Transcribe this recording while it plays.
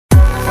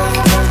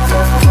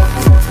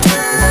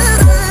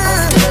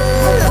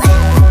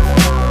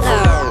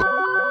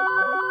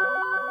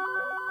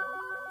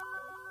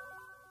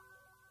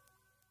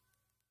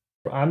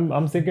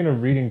I'm thinking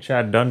of reading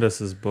Chad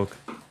Dundas's book.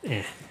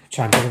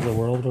 Champion of the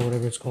World or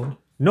whatever it's called.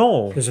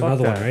 No, There's fuck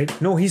another that. one,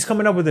 right? No, he's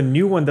coming up with a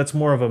new one that's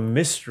more of a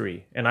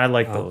mystery, and I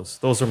like those.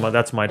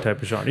 That's my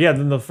type of genre. Yeah,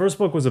 then the first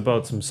book was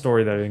about some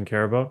story that I didn't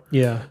care about.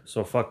 Yeah.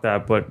 So fuck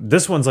that. But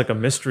this one's like a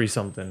mystery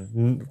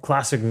something.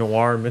 Classic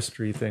noir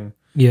mystery thing.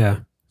 Yeah.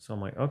 So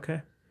I'm like,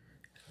 okay.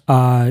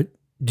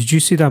 Did you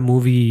see that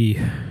movie?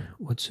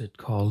 What's it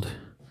called?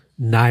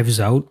 Knives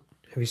Out.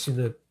 Have you seen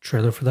the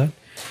trailer for that?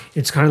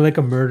 It's kind of like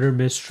a murder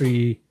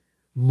mystery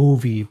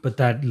movie, but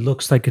that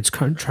looks like it's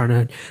kind of trying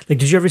to like.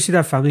 Did you ever see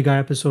that Family Guy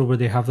episode where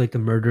they have like the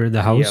murder in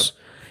the house?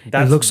 Yep.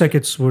 It looks like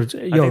it's where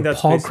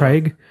Paul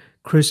Craig,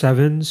 Chris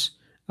Evans,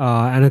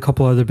 and a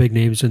couple other big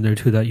names in there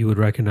too that you would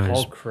recognize.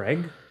 Paul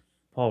Craig,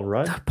 Paul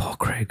Rudd, not Paul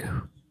Craig,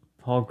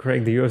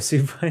 the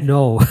UFC fighter.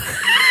 No,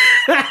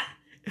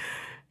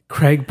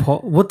 Craig Paul.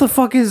 What the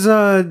fuck is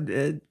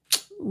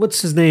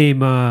what's his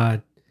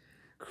name?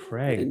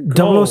 Craig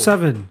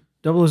 007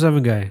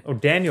 guy. Oh,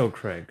 Daniel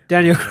Craig.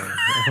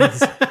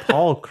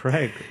 Paul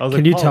Craig.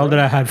 Can you tell that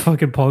I had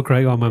fucking Paul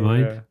Craig on my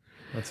mind? Yeah,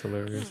 that's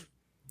hilarious.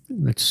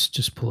 Let's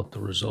just pull up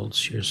the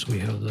results here so we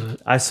have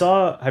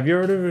that. Have you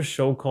heard of a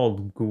show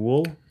called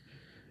Ghoul?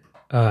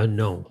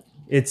 No.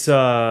 It's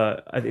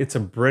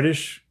a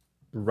British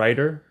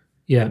writer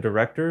and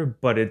director,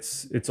 but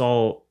it's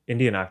all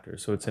Indian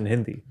actors, so it's in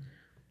Hindi.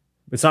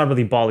 It's not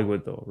really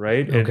Bollywood though,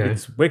 right? Okay.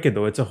 It's wicked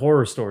though. It's a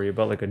horror story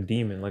about like a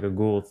demon, like a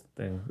ghoul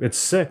thing. It's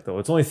sick though.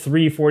 It's only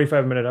 3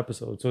 45-minute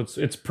episodes, so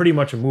it's pretty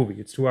much a movie.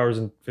 It's 2 hours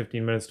and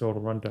 15 minutes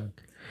total runtime.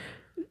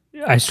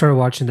 I started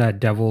watching that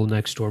Devil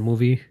Next Door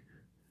movie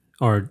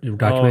or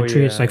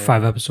documentary. It's like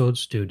 5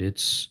 episodes, dude.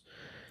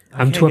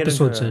 I'm 2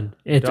 episodes in.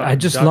 I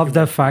just love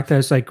that fact that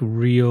it's like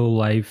real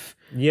life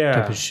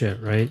type of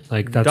shit, right?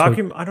 Like that's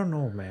I don't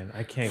know, man.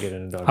 I can't get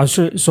into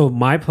documentary. So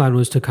my plan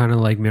was to kind of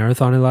like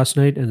marathon it last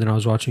night, and then I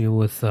was watching it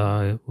with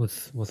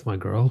my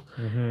girl,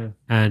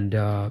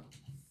 and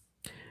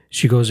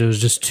she goes, it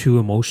was just too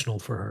emotional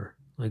for her.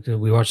 Like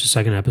we watched the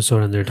second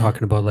episode, and they're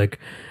talking about like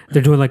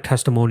they're doing like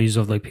testimonies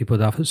of like people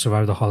that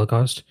survived the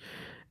Holocaust,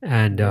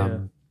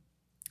 and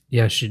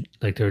she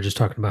like they were just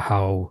talking about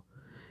how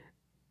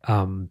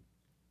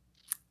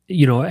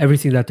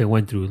everything that they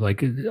went through,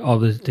 like all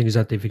the things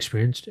that they've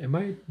experienced. Am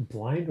I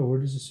blind or where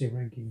does it say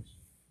rankings?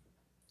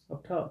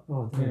 Up top.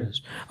 Oh, there it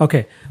is.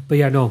 Okay. But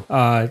yeah, no,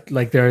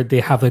 like they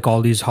have like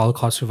all these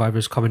Holocaust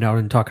survivors coming out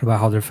and talking about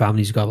how their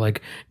families got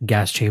like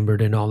gas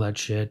chambered and all that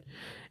shit.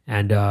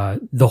 And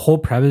the whole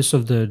premise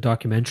of the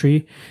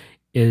documentary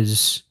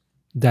is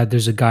that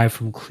there's a guy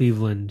from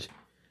Cleveland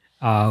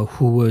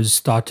who was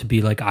thought to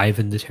be like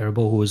Ivan the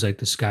Terrible, who was like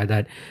this guy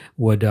that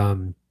would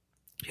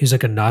he's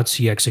like a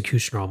Nazi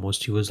executioner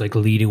almost. He was like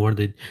leading one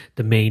of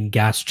the main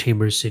gas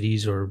chamber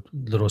cities or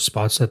little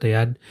spots that they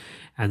had.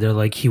 And they're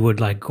like, he would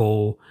like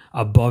go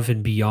above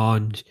and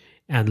beyond.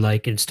 And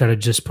like, instead of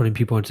just putting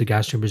people into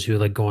gas chambers, he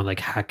would like go and like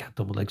hack at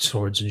them with like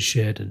swords and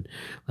shit and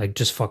like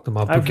just fuck them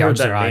up and gouge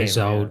their eyes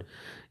out.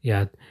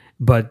 Yeah.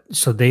 But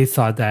so they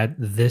thought that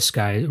this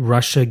guy,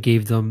 Russia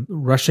gave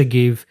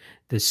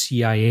the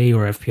CIA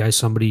or FBI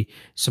somebody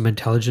some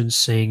intelligence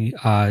saying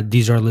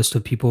these are a list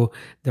of people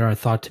that are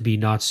thought to be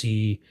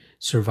Nazi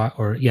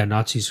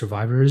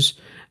survivors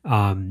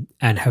and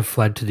have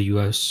fled to the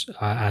US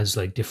as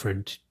like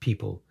different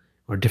people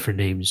or different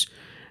names.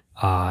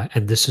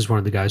 And this is one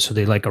of the guys. So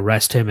they like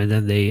arrest him and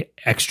then they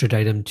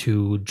extradite him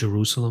to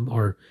Jerusalem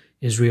or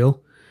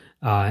Israel.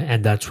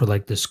 And that's where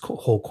like this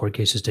whole court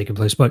case is taking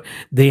place. But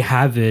they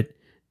have it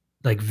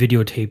like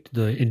videotaped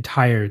the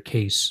entire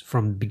case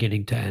from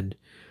beginning to end.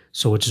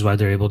 So which is why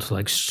they're able to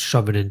like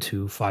shove it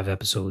into 5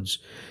 episodes.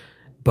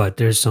 But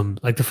there's some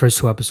like the first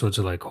 2 episodes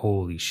are like,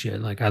 holy shit.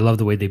 Like I love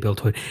the way they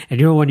built it. And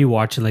you know, when you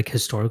watch like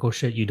historical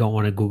shit, you don't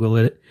want to Google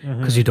it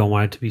because you don't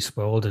want it to be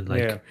spoiled. And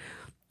like,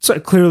 it's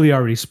like clearly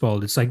already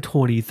spoiled. It's like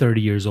 20,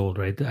 30 years old,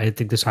 right? I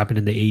think this happened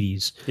in the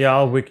 80s. Yeah,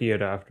 I'll wiki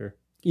it after.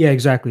 Yeah,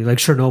 exactly. Like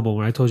Chernobyl,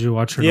 when I told you to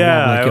watch Chernobyl.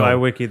 Yeah, I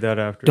wikied that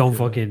after. Don't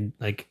fucking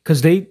like,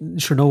 because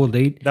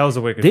Chernobyl, that was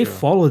a wicked they show.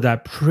 followed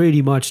that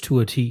pretty much to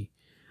a T.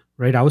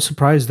 Right, I was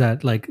surprised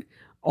that like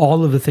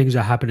all of the things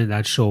that happened in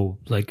that show,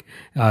 like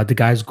the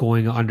guys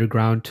going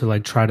underground to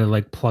like try to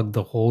like plug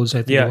the holes.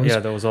 I think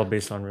that was all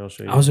based on real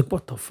shit. I was like,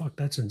 what the fuck?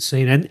 That's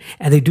insane.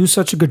 And they do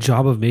such a good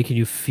job of making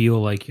you feel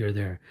like you're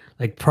there.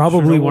 Like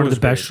probably one of the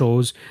best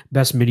shows,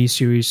 best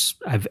miniseries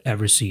I've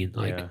ever seen.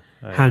 Like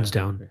hands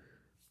down.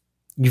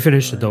 You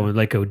finished it though in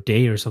like a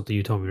day or something.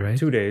 You told me, right?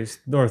 2 days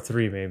or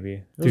 3 maybe.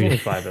 It was only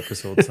 5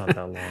 episodes, not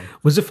that long.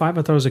 Was it 5?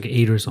 I thought it was like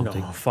 8 or something.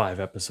 No, 5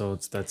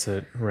 episodes. That's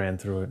it. Ran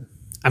through it.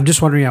 I'm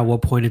just wondering at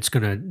what point it's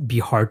gonna be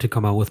hard to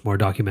come out with more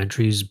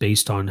documentaries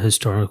based on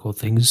historical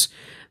things,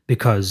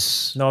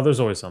 because there's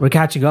always something. We're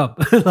catching up.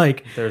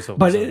 Like, there's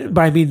always something.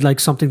 But I mean,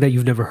 like something that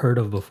you've never heard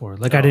of before.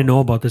 Like I didn't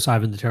know about this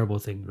Ivan the Terrible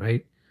thing,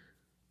 right?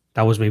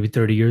 That was maybe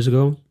 30 years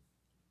ago.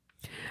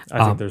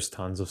 I think there's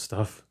tons of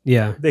stuff.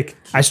 Yeah,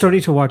 I still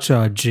need to watch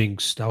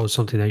Jinx. That was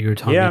something that you were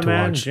telling me to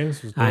watch.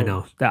 Jinx was dope. I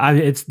know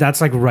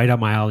that's like right up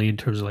my alley in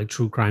terms of like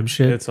true crime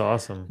shit. It's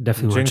awesome.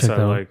 Definitely Jinx.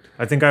 I liked.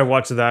 I think I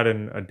watched that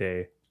in a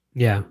day.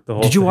 Yeah.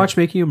 Did you watch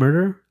Making a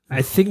Murder?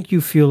 I think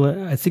you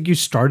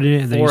started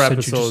it and then 4 you said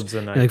episodes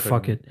and like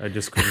fuck it. I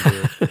just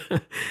couldn't do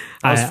it.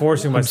 I was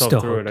forcing myself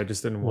through it. I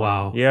just didn't want.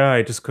 Wow. Yeah,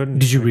 I just couldn't.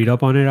 Did you read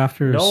up on it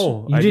after?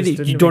 No,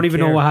 you don't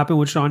even know what happened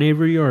with Sean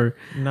Avery or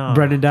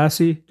Brendan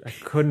Dassey? I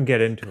couldn't get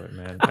into it,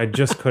 man. I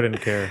just couldn't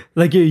care.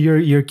 Like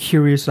your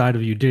curious side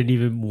of you didn't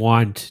even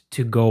want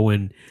to go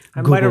and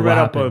I might have read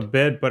up a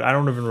bit, but I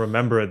don't even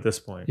remember at this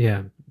point.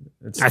 Yeah.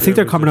 I think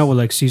they're coming out with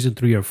like season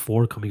 3 or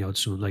 4 coming out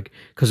soon, like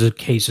because the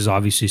case is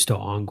obviously still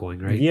ongoing,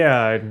 right?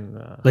 Yeah,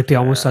 like they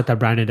almost let that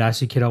Brandon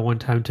Dassey kid out one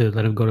time to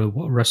let him go to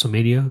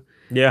WrestleMania.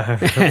 Yeah,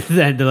 and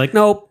then they're like,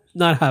 nope,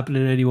 not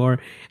happening anymore,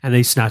 and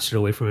they snatched it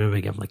away from him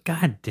again. I'm like,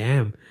 God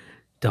damn,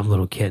 dumb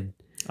little kid.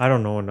 I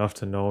don't know enough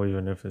to know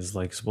even if it's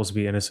like supposed to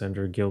be innocent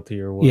or guilty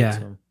or what. Yeah,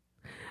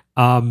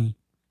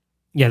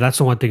 yeah, that's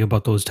the one thing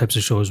about those types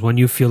of shows. When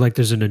you feel like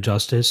there's an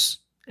injustice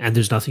and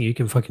there's nothing you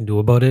can fucking do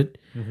about it.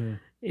 Mm-hmm.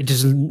 It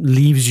just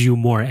leaves you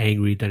more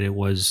angry than it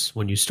was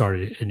when you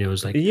started it. And it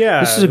was like,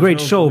 yeah, this is a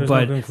great show,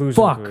 but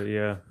fuck.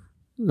 Yeah.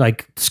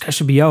 Like, this guy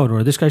should be out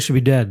or this guy should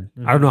be dead.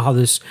 Mm-hmm. I don't know how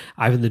this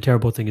Ivan the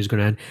Terrible thing is going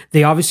to end.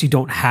 They obviously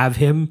don't have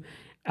him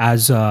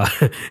as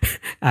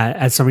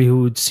as somebody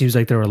who seems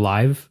like they're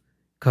alive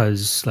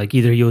because like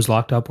either he was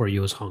locked up or he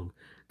was hung.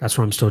 That's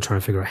what I'm still trying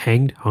to figure out.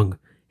 Hanged, hung.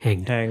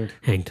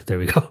 Hanged. There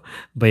we go.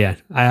 But yeah,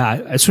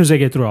 I as soon as I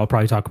get through, I'll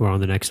probably talk about it on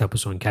the next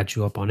episode and catch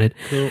you up on it.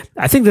 Cool.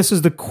 I think this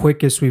is the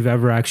quickest we've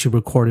ever actually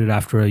recorded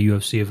after a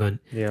UFC event.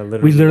 Yeah,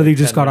 literally. We literally like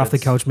just got off the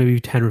couch maybe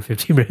 10 or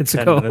 15 minutes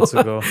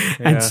ago. Yeah.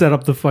 And set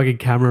up the fucking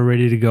camera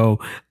ready to go.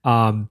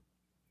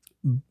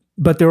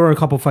 But there were a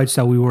couple fights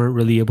that we weren't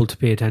really able to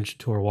pay attention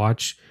to or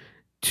watch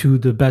to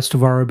the best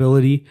of our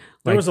ability.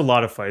 There was a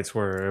lot of fights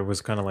where it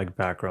was kind of like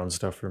background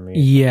stuff for me.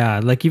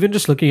 Yeah, like even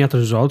just looking at the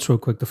results real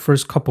quick, the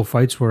first couple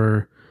fights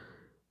were...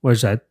 What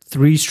is that?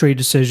 3 straight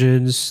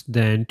decisions,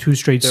 then 2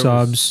 straight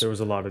subs. There was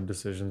a lot of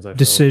decisions.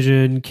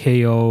 Decision,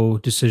 KO,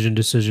 decision,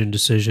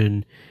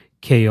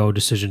 KO,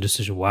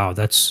 decision. Wow,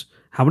 that's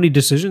how many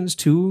decisions?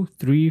 2,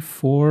 3,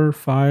 4,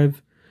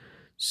 5,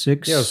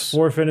 6. Yeah, it was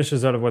 4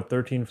 finishes out of what,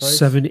 13 fights?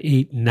 7,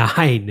 8,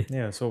 9.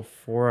 Yeah, so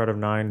 4 out of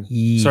 9.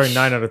 Yeesh. Sorry,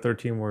 9 out of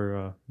 13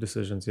 were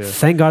decisions. Yeah.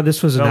 Thank God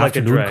this was an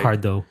afternoon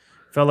card, though.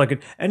 Felt like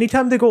it.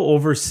 Anytime they go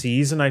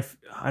overseas, and I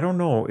don't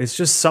know, it's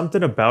just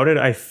something about it.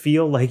 I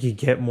feel like you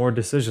get more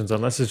decisions,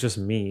 unless it's just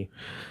me.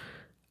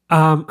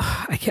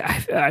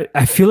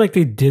 I feel like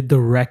they did the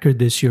record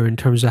this year in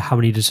terms of how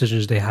many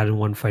decisions they had in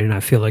one fight, and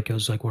I feel like it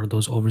was like one of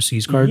those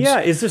overseas cards.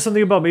 Yeah, is there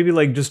something about maybe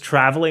like just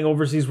traveling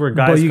overseas where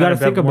guys you got to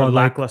think about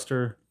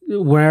lackluster?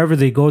 Like, wherever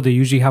they go, they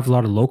usually have a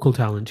lot of local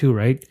talent too,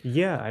 right?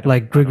 Yeah,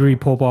 like Grigory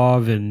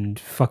Popov and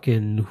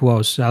fucking who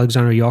else?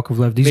 Alexander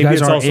Yakovlev. These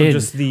guys are in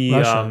just the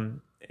Russia.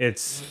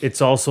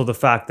 It's also the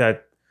fact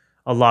that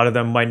a lot of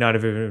them might not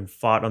have even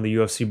fought on the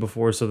UFC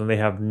before, so then they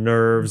have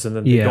nerves and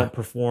then they don't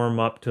perform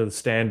up to the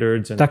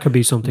standards. And that could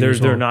be something.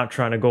 They're not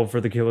trying to go for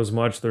the kill as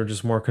much. They're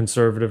just more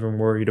conservative and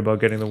worried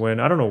about getting the win.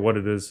 I don't know what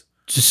it is.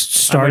 Just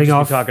starting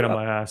off talking on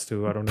my ass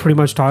too. I don't know. Pretty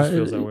much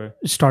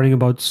starting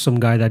about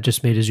some guy that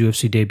just made his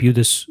UFC debut.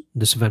 This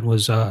event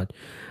was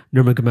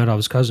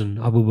Nurmagomedov's cousin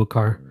Abu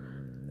Bakar.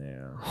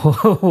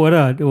 what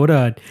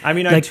a I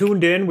mean, I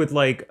tuned in with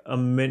like a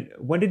minute.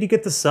 When did he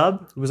get the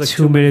sub? It was like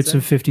 2 minutes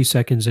and 50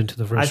 seconds into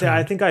the first round.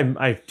 I think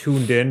I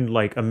tuned in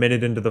like a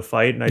minute into the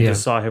fight and I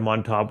just saw him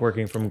on top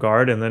working from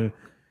guard, and then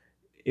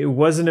it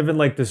wasn't even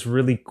like this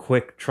really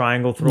quick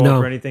triangle throw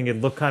up or anything.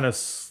 It looked kind of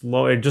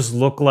slow. It just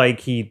looked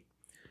like he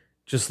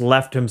just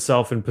left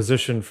himself in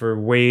position for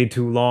way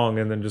too long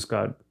and then just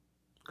got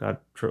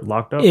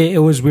locked up. It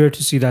was weird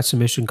to see that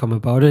submission come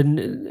about,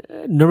 and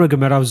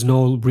Nurmagomedov's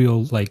no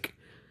real like.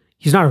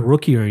 He's not a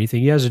rookie or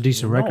anything. He has a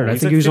decent record. I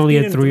think he was only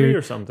at 3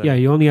 or something. Yeah,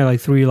 he only had like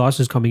 3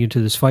 losses coming into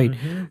this fight.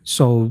 Mm-hmm.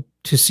 So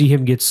to see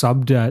him get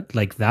subbed at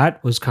like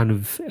that was kind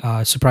of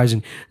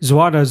surprising.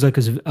 Zawada is like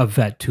a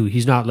vet too.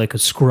 He's not like a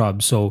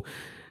scrub. So,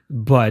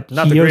 but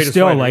not he was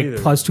still like either.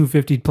 Plus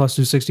 250, plus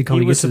 260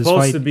 coming into this fight. He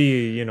was supposed to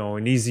be,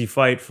 an easy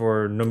fight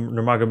for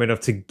Nurmagomedov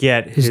to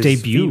get his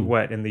debut feet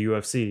wet in the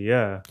UFC.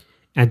 Yeah,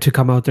 and to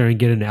come out there and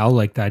get an L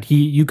like that,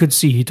 you could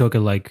see he took it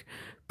like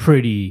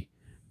pretty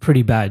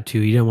bad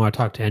too. He didn't want to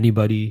talk to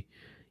anybody,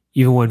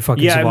 even when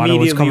fucking Zawada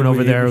was coming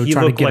over there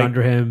trying to get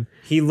under him.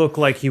 He looked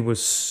like he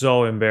was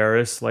so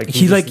embarrassed. Like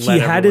he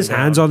had his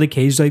hands on the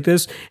cage like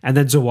this, and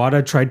then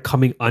Zawada tried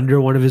coming under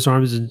one of his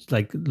arms and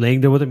like laying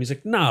there with him. He's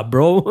like, "Nah,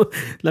 bro,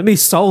 let me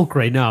sulk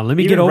right now. Let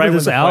me get over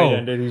this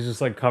L." He's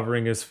just like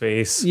covering his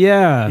face.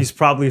 Yeah, he's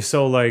probably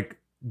so like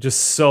just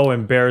so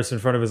embarrassed in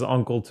front of his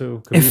uncle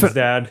too, Khabib's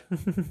dad.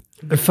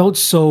 It felt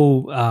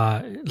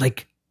so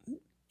like.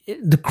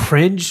 The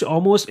cringe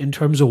almost in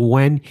terms of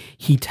when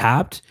he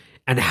tapped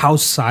and how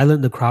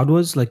silent the crowd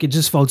was. Like, it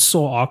just felt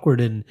so awkward,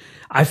 and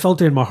I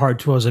felt it in my heart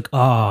too. I was like,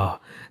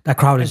 that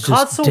crowd is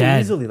just so dead.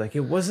 Easily. Like,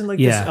 it wasn't like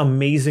this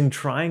amazing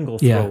triangle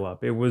throw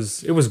up. It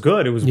was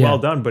good. It was well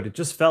done, but it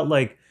just felt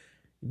like,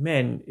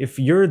 man, if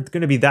you're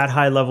going to be that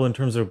high level in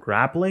terms of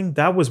grappling,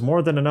 that was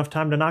more than enough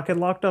time to not get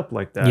locked up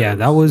like that. Yeah,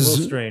 that was a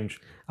little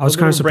strange. I was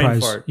kind of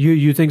surprised.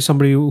 You think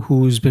somebody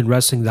who's been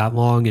wrestling that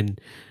long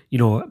and, you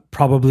know,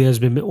 probably has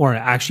been, or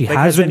actually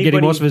has been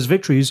getting most of his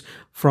victories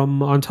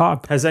from on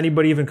top. Has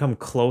anybody even come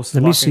close to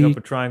locking up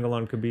a triangle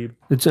on Khabib?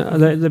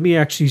 Let me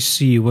actually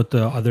see what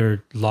the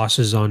other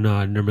losses on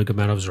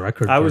Nurmagomedov's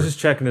record were. I was just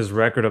checking his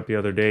record up the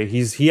other day.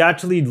 He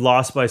actually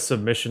lost by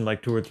submission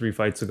like 2 or 3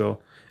 fights ago.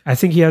 I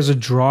think he has a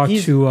draw to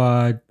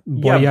Bojan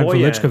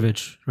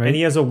Velichkovic, right? And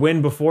he has a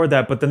win before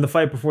that, but then the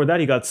fight before that,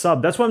 he got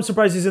subbed. That's why I'm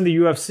surprised he's in the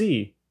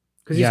UFC.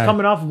 Because he's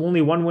coming off of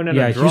only 1 win and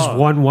a draw. Yeah, he's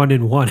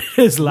 1-1-1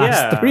 his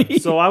last 3.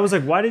 So I was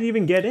like, why did he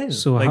even get in?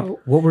 So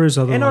what were his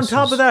other losses? On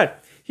top of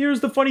that,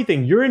 here's the funny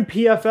thing. You're in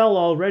PFL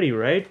already,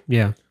 right?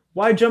 Yeah.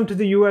 Why jump to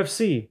the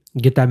UFC?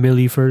 Get that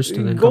milli first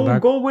and then come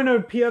back. Go win a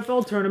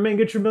PFL tournament and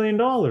get your $1 million.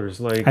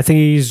 Like, I think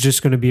he's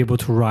just going to be able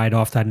to ride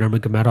off that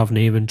Nurmagomedov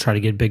name and try to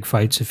get big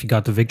fights if he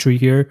got the victory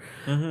here.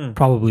 Mm-hmm.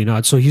 Probably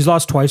not. So he's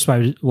lost twice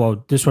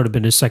this would have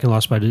been his second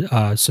loss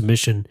by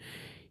submission.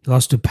 He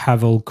lost to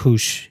Pavel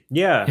Kush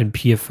in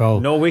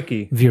PFL. No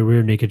wiki. Via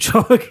rear naked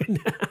choke.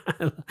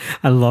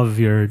 I love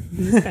your...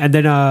 And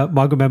then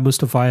Magomed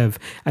Mustafayev.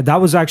 And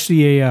that was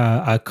actually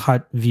a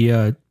cut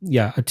via...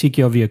 Yeah, a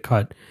TKO via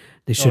cut.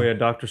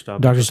 Doctor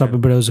stopped. Doctor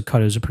stopped, but it was a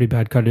cut. It was a pretty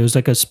bad cut. It was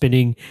like a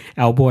spinning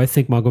elbow, I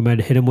think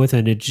Magomed hit him with,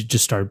 and it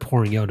just started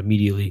pouring out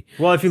immediately.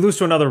 Well, if you lose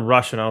to another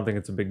Russian, I don't think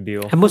it's a big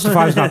deal. And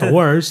Mustafayev's not the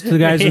worst. The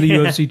guys in the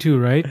UFC too,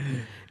 right?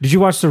 Did you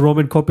watch the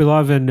Roman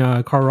Kopylov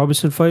and Carl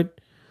Robinson fight?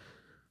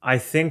 I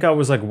think I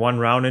was like 1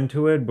 round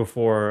into it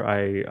before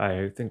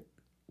I think...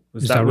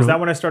 Was that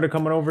when I started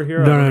coming over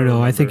here?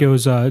 No. I think it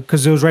was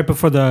because it was right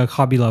before the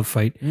Khabib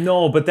fight.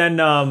 No, but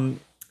then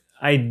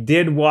I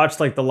did watch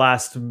like the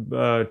last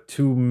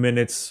 2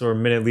 minutes or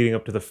minute leading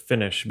up to the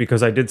finish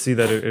because I did see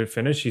that it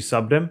finished. He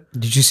subbed him.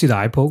 Did you see the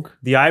eye poke?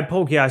 The eye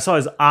poke, yeah. I saw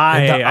his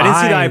eye. I didn't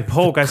see the eye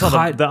poke. I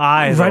saw the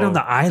eye. Right on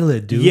the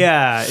eyelid, dude.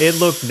 Yeah, it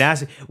looked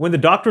nasty. When the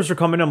doctors were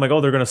coming in, I'm like,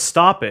 oh, they're going to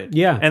stop it.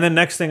 Yeah. And then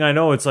next thing I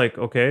know, it's like,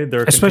 okay,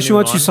 they're especially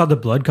once you saw the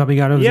blood coming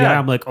out of the eye,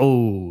 I'm like, oh.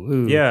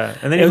 Ooh. Yeah.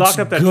 And then he locked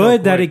up that It's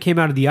good that it came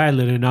out of the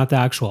eyelid and not the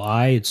actual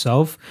eye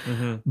itself.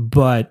 Mm-hmm.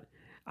 But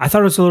I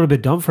thought it was a little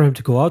bit dumb for him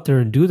to go out there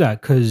and do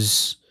that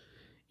because...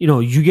 You know,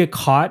 you get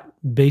caught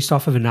based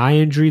off of an eye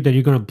injury, then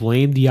you're going to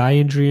blame the eye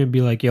injury and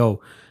be like,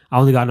 yo, I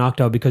only got knocked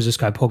out because this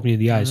guy poked me in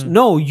the eyes. Mm-hmm.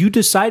 No, you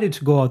decided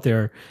to go out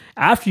there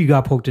after you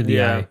got poked in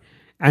the eye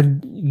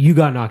and you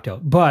got knocked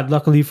out. But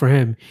luckily for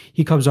him,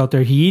 he comes out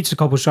there, he eats a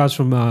couple shots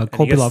from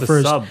Kopylov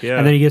first,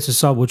 and then he gets a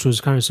sub, which was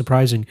kind of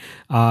surprising.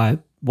 One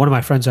of my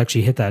friends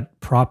actually hit that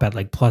prop at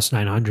like plus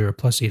 900 or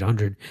plus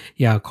 800.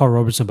 Yeah, Carl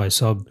Robertson by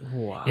sub.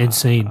 Wow.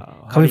 Insane.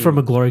 Coming from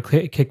a glory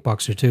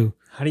kickboxer too.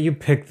 How do you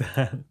pick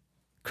that?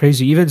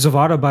 Crazy. Even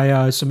Zavada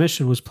by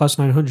submission was plus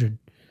 900.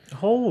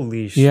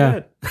 Holy shit.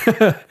 Yeah.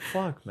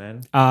 Fuck,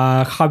 man.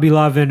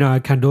 Khabilov and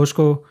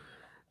Kandoshko.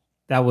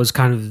 That was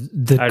kind of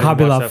the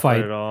Khabilov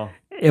fight. At all.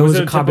 It was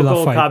a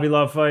Khabilov fight.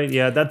 Khabilov fight.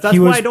 Yeah, that's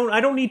why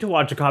I don't need to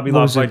watch a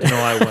Khabilov fight to know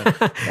I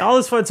win. All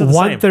his fights are the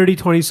same.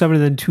 130-27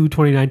 and then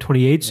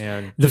 229-28.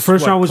 Yeah, the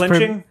first round was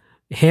clinching.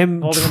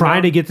 Him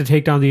trying to get the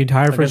takedown the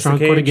entire first round,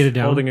 couldn't get it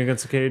down. Holding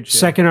against the cage. Yeah.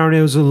 Second round,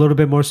 it was a little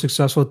bit more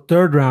successful.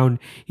 Third round,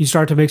 he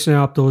started to mixing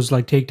up those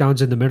like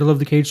takedowns in the middle of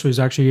the cage, so he's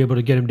actually able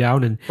to get him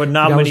down. But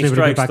not when he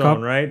strikes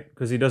down, right?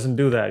 Because he doesn't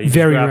do that. He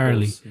very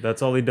rarely.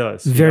 That's all he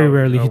does. Very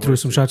rarely he threw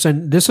some shots.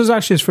 And this was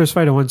actually his first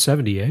fight at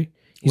 170, eh?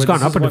 He's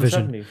gone up a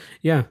division.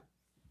 Yeah.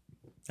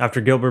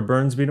 After Gilbert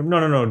Burns beat him?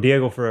 No.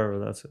 Diego Ferreira,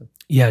 that's it.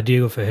 Yeah,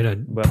 Diego Ferreira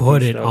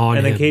put it on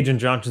him. And then Cage and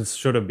Johnson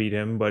should have beat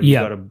him, but he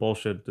got a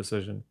bullshit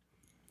decision.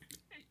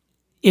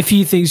 If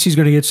he thinks he's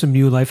going to get some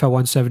new life at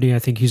 170, I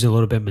think he's a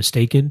little bit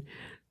mistaken.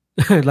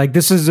 Like,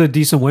 this is a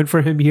decent win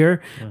for him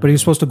here, but he's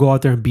supposed to go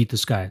out there and beat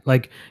this guy.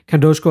 Like,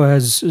 Kandoshko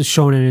has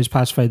shown in his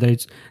past fight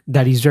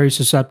that he's very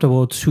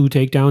susceptible to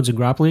takedowns and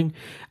grappling.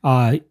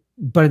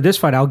 But in this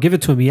fight, I'll give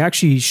it to him. He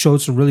actually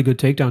showed some really good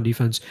takedown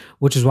defense,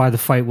 which is why the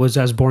fight was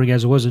as boring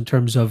as it was in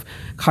terms of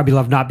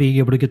Khabilov not being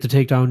able to get the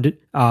takedown,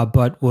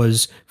 but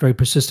was very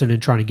persistent in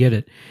trying to get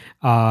it.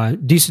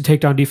 Decent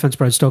takedown defense,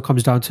 but it still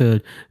comes down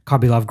to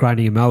Khabilov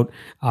grinding him out.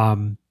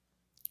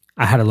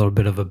 I had a little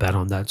bit of a bet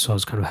on that, so I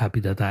was kind of happy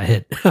that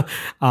hit.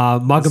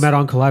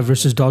 Magomed Ankalaev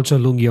versus Dalcha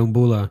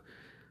Lungiambula.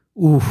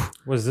 Oof.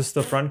 Was this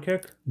the front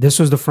kick? This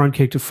was the front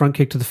kick to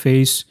the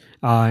face,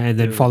 and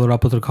then followed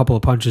up with a couple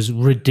of punches.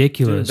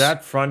 Ridiculous. Dude,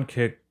 that front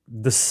kick,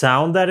 the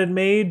sound that it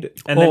made,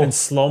 and then in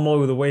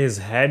slow-mo, the way his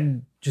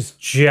head just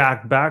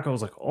jacked back, I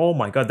was like, oh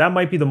my God, that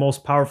might be the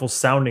most powerful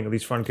sounding, at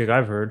least front kick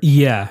I've heard.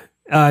 Yeah.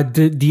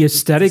 The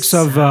aesthetics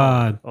of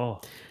the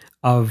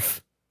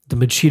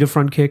Machida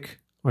front kick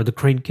or the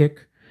crane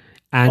kick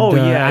And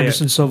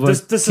Anderson Silva.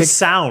 This is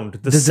sound.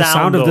 The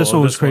sound of this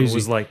one was crazy.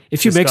 Was like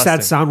if you mix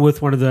that sound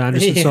with one of the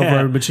Anderson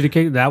Silva or Machida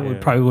kick, that would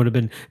probably have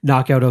been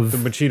knockout of the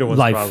Machida one's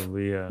life.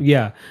 Probably,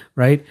 yeah,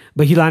 right.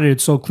 But he landed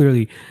it so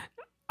clearly.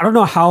 I don't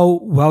know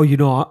how well you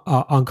know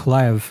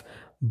Ankalaev,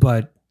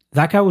 but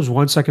that guy was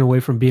 1 second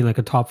away from being like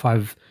a top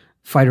 5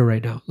 fighter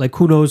right now. Like,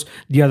 who knows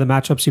the other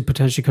matchups he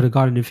potentially could have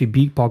gotten if he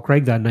beat Paul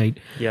Craig that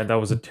night. Yeah, that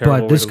was a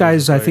terrible. But this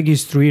guy's, I think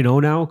he's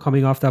 3-0 now,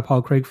 coming off that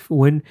Paul Craig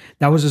win.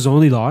 That was his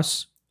only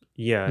loss.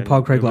 Yeah, the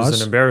Paul Craig loss. It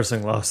was an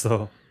embarrassing loss,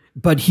 though.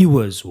 But he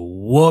was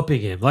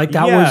whooping him. Like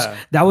that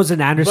was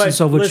an Anderson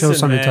Silva Chael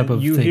Sonnen type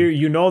of thing.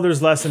 You know,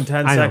 there's less than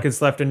 10 seconds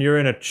left, and you're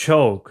in a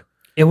choke.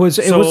 It was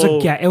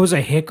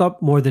a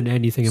hiccup more than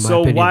anything in my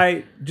opinion. So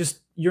why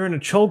you're in a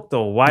choke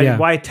though?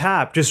 Why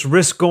tap? Just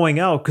risk going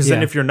out, because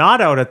then if you're not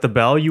out at the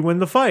bell, you win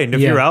the fight, and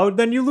if you're out,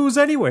 then you lose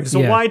anyway.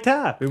 So why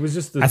tap? It was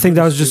just. I think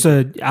that was just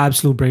an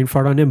absolute brain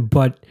fart on him,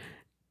 but.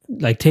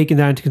 Like, taking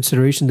that into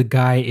consideration, the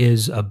guy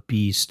is a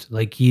beast.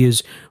 Like, he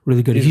is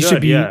really good. He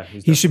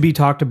should be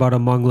talked about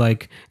among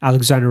like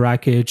Alexander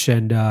Rakic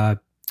and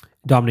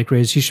Dominic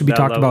Reyes. He should be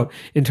talked about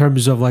in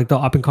terms of like the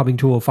up and coming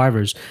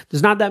 205ers.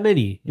 There's not that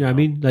many. You know what I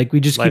mean? Like, we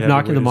just keep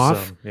knocking them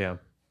off.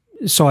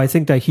 So I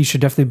think that he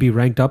should definitely be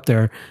ranked up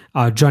there.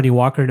 Johnny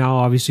Walker now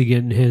obviously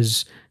getting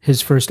his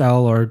first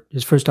L, or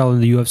his first L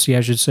in the UFC,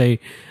 I should say.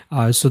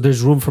 So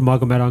there's room for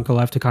Magomed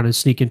Ankalaev to kind of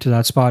sneak into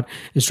that spot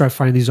and start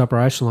finding these upper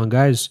echelon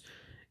guys.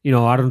 You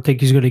know, I don't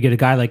think he's going to get a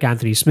guy like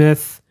Anthony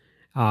Smith.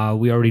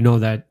 We already know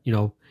that, you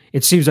know,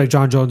 it seems like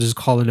John Jones is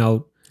calling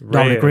out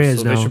Dominic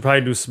Reyes now. They should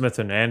probably do Smith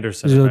and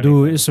Anderson. They'll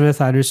do Smith,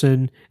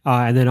 Anderson,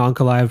 and then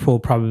Ankalaev will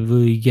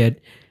probably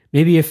get,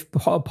 maybe if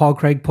Paul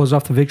Craig pulls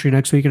off the victory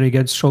next weekend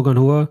against Shogun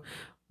Rua,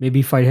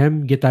 maybe fight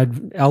him, get that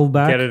L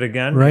back. Get it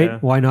again. Right? Yeah.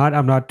 Why not?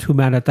 I'm not too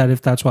mad at that if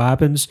that's what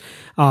happens.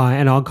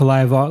 And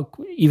Ankalaev,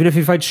 even if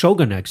he fights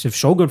Shogun next, if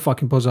Shogun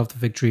fucking pulls off the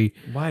victory.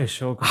 Why is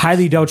Shogun?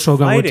 Highly doubt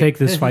Shogun would take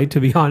this fight, to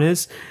be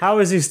honest. How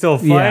is he still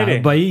fighting?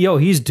 Yeah, but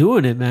he's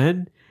doing it,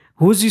 man.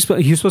 Who is he?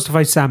 He was supposed to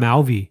fight Sam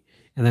Alvey.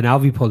 And then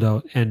Alvey pulled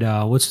out. And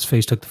what's his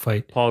face took the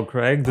fight? Paul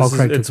Craig.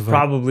 It's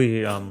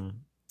probably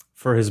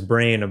for his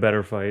brain a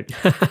better fight.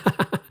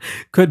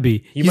 Could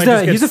be.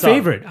 He's a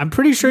favorite. I'm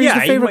pretty sure he's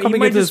the favorite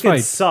coming into this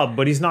fight. Sub,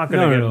 but he's not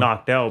going to get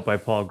knocked out by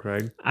Paul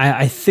Craig.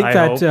 I think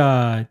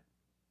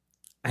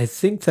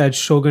that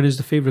Shogun is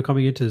the favorite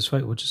coming into this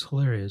fight, which is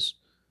hilarious.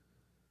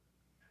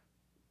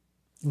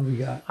 What do we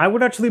got? I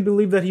would actually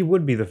believe that he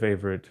would be the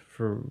favorite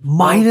for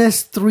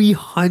minus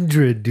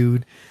 300,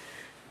 dude.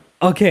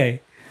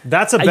 Okay.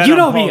 That's a bet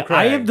on Paul Craig.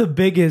 I am the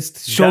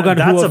biggest Shogun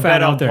Rua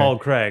fan out there. Paul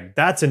Craig.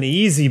 That's an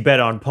easy bet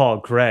on Paul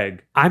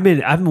Craig.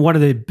 I'm one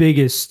of the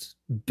biggest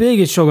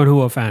Shogun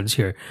Rua fans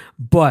here.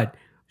 But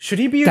should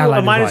he be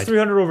a minus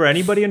 300 over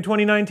anybody in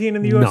 2019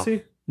 in the UFC?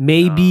 No.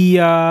 Maybe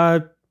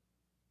I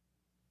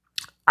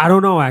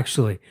don't know,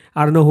 actually.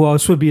 I don't know who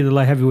else would be in the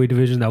light heavyweight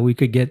division that we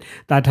could get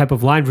that type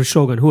of line for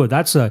Shogun Rua.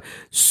 That's a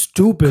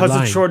stupid line.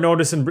 Because it's short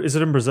notice. Is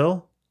it in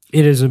Brazil?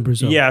 It is in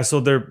Brazil. Yeah,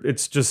 so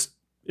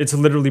it's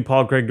literally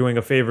Paul Craig doing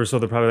a favor, so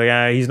they're probably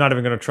like, he's not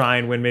even going to try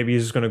and win. Maybe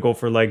he's just going to go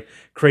for like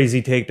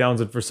crazy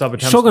takedowns and for sub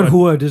attempts. Shogun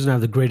Rua doesn't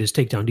have the greatest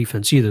takedown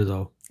defense either,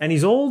 though. And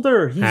he's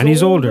older.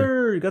 He's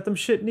older. He got them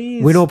shit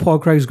knees. We know Paul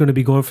Craig's going to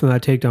be going for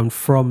that takedown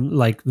from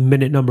like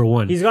minute number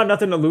 1. He's got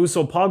nothing to lose,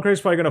 so Paul Craig's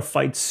probably going to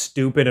fight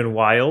stupid and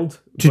wild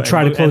to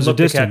try to close the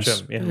distance.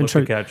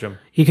 To catch him.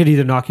 He could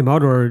either knock him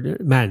out or,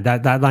 man,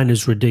 that line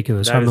is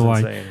ridiculous. I don't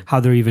know how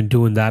they're even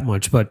doing that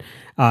much. But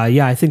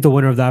I think the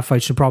winner of that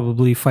fight should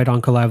probably fight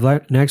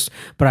Ankalaev next,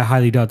 but I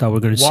highly doubt that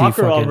we're going to see.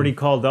 Walker already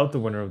called out the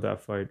winner of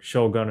that fight,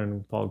 Shogun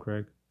and Paul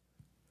Craig.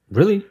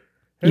 Really?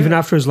 Yeah. Even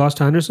after his loss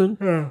to Anderson?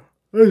 Yeah.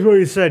 That's what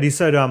he said. He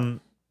said he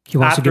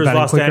wants after to get his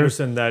loss quicker. to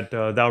Anderson that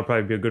would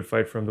probably be a good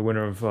fight for him, the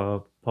winner of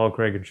Paul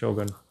Craig and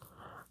Shogun.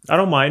 I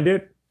don't mind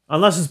it.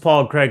 Unless it's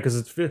Paul Craig,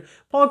 because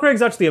Paul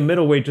Craig's actually a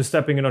middleweight just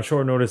stepping in on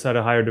short notice at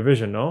a higher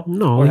division, no?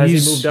 No, or has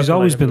he's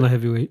always been light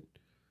heavyweight.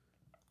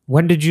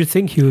 When did you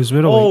think he was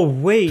middleweight? Oh,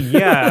 wait,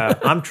 yeah.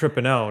 I'm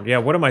tripping out. Yeah,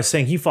 what am I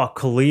saying? He fought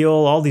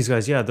Khalil, all these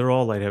guys. Yeah, they're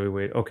all light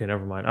heavyweight. Okay,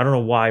 never mind. I don't know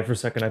why for a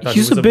second I thought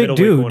he's he was a big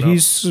dude.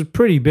 He's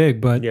pretty big,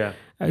 but yeah.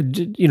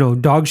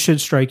 Dog shit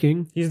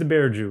striking. He's the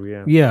bear Jew,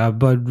 yeah. Yeah,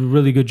 but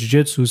really good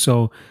jiu-jitsu,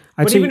 so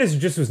I'd say... even his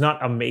jiu-jitsu is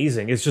not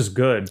amazing. It's just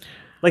good.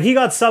 Like, he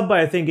got subbed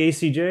by, I think,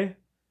 ACJ.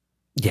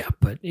 Yeah,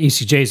 but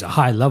ACJ is a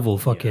high-level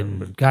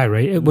fucking guy,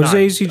 right? Was it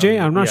ACJ?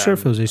 I'm not sure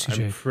if it was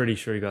ACJ. I'm pretty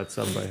sure he got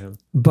subbed by him.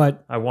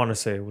 But... I want to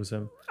say it was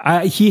him.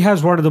 He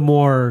has one of the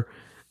more...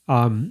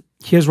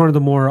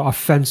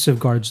 offensive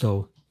guards,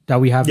 though, that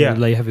we have in the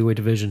light heavyweight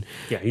division.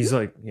 Yeah, he's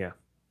like... Yeah.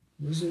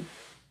 Was it?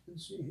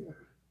 Let's see here.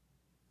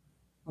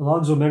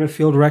 Alonzo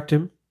Menafield wrecked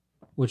him,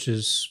 which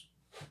is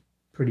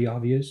pretty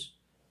obvious.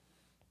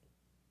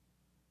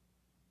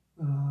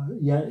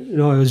 It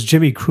was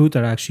Jimmy Crute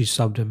that actually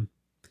subbed him,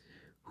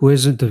 who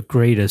isn't the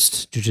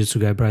greatest jiu-jitsu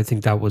guy, but I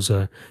think that was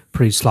a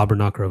pretty slobber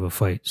knocker of a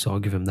fight, so I'll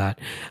give him that.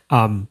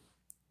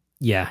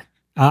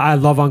 I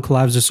love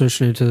Ankalaev's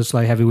assertion into this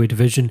light heavyweight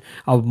division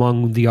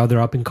among the other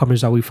up and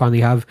comers that we finally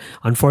have.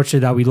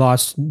 Unfortunate that we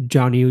lost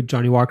Johnny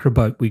Walker,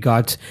 but we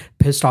got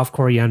pissed off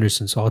Corey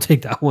Anderson, so I'll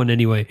take that one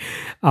anyway.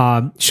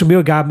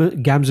 Shamil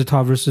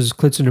Gamzatov versus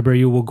Klidson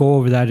Abreu. We'll go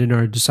over that in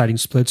our deciding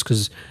splits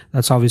because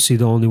that's obviously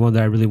the only one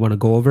that I really want to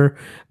go over.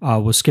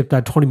 We'll skip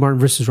that. Tony Martin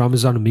versus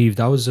Ramazan Ameev.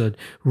 That was a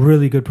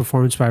really good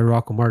performance by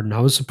Rocco Martin.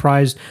 I was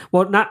surprised.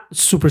 Well, not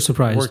super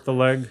surprised. Worked the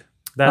leg.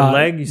 That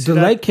leg, you see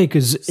the leg kick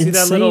is insane,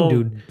 that little,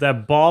 dude.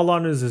 That ball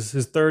on his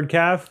third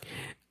calf.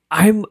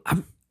 I'm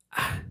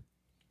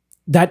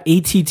that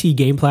ATT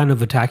game plan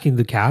of attacking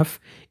the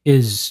calf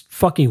is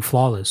fucking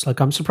flawless.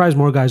 Like, I'm surprised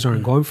more guys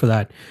aren't going for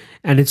that.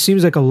 And it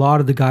seems like a lot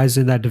of the guys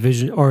in that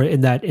division or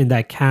in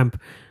that camp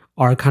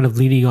are kind of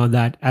leaning on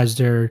that as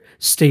their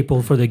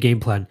staple for the game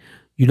plan.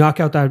 You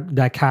knock out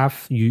that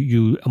calf,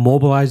 you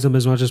immobilize them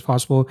as much as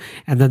possible,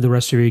 and then the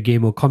rest of your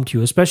game will come to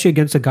you, especially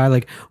against a guy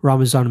like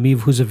Ramazan Ameev,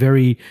 who's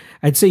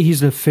I'd say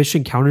he's an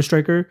efficient counter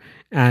striker,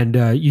 and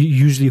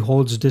usually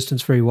holds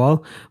distance very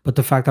well. But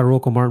the fact that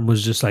Rocco Martin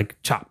was just like,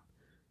 chop,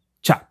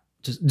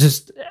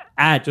 just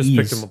at ease,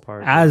 picked him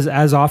apart.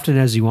 As often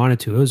as he wanted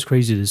to. It was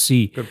crazy to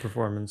see. Good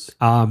performance.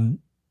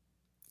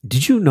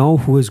 Did you know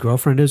who his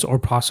girlfriend is, or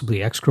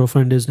possibly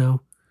ex-girlfriend is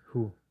now?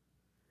 Who?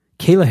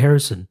 Kayla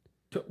Harrison.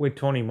 Wait,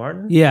 Tony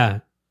Martin?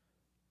 Yeah.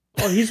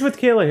 Oh, he's with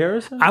Kayla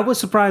Harrison? I was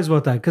surprised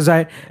about that because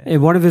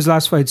in one of his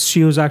last fights,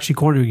 she was actually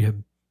cornering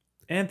him.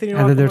 Anthony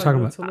and then they're talking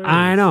about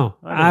I know.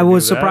 I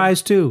was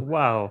surprised too.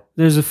 Wow.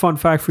 There's a fun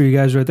fact for you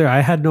guys right there.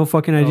 I had no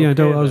fucking idea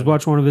until I was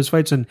watching one of his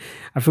fights, and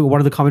I forget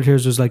one of the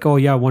commentators was like, oh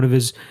yeah, one of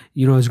his,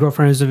 his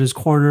girlfriend is in his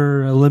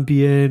corner,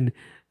 Olympian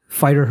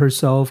fighter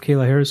herself,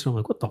 Kayla Harrison. I'm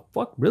like, what the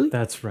fuck? Really?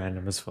 That's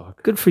random as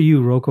fuck. Good for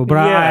you, Rocco. But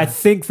yeah. I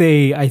think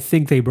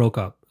they broke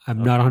up.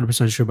 I'm not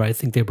 100% sure, but I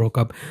think they broke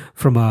up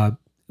from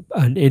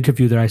an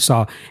interview that I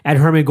saw. Ed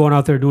Herman going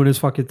out there doing his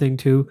fucking thing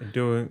too.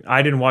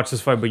 I didn't watch this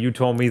fight, but you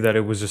told me that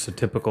it was just a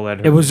typical Ed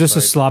Herman. It was just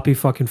a sloppy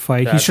fucking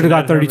fight. He should have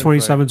got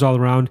 30-27s all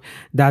around.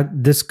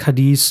 This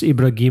Khadis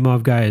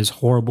Ibragimov guy is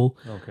horrible.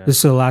 Okay. This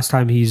is the last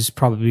time he's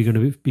probably going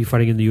to be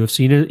fighting in the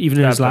UFC. And even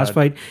in his last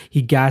fight,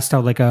 he gassed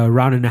out like a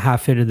round and a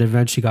half in and then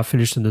eventually got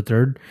finished in the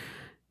third.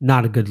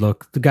 Not a good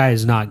look. The guy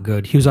is not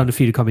good. He was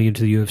undefeated coming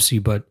into the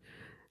UFC, but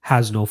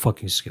has no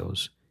fucking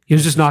skills. He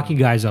was just knocking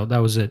guys out. That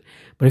was it.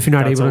 But if you're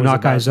not able to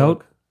knock guys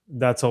out,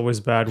 that's always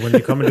bad. When you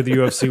come into the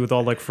UFC with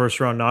all like first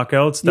round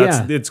knockouts,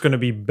 it's going to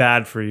be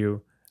bad for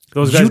you.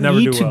 Those guys never do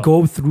well. You need to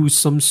go through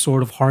some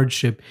sort of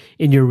hardship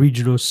in your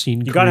regional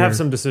scene. You got to have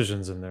some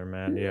decisions in there,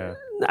 man. Yeah.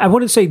 I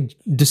wouldn't say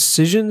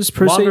decisions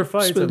per longer se.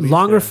 Fights,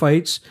 longer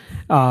fights,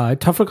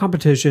 tougher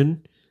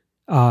competition.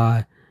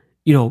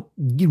 You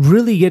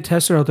really get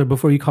tested out there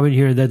before you come in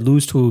here and then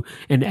lose to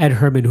an Ed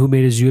Herman who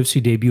made his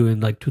UFC debut in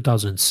like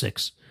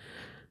 2006.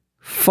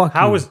 Fuck.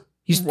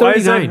 He's 39. Why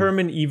is Ed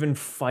Herman even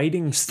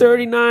fighting? He's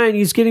 39.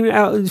 He's getting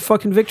out his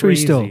fucking victory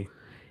still.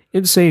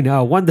 Insane.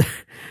 Zalim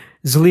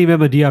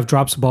Emadiev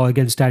drops the ball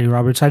against Danny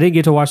Roberts. I didn't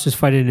get to watch this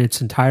fight in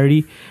its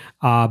entirety,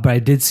 but I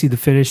did see the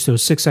finish. There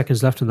was 6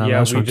 seconds left in that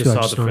last round. Yeah, we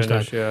just saw the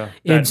finish. Yeah,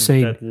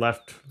 insane. That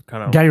left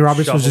kind of. Danny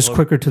Roberts was just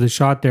quicker to the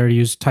shot there. He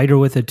was tighter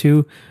with it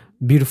too.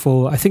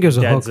 Beautiful. I think it was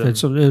a hook.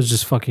 It was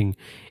just fucking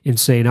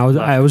insane.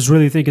 I was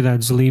really thinking that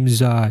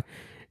Zalim's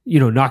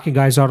knocking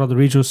guys out on the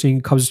regional scene,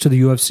 comes to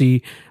the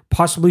UFC,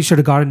 possibly should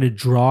have gotten a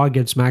draw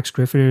against Max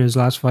Griffin in his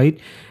last fight.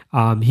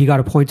 He got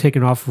a point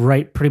taken off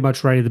pretty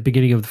much right at the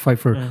beginning of the fight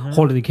for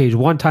holding the cage.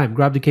 One time,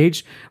 grabbed the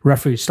cage,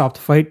 referee stopped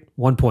the fight,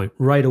 1 point,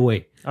 right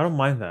away. I don't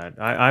mind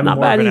that. I'm more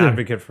of an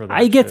advocate for that.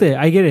 I get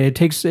it. It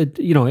takes it.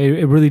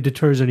 It really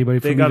deters anybody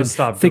from even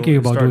thinking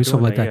about doing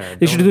something like that. Yeah,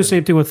 they should do the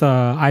same thing with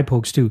eye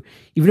pokes too.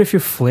 Even if you're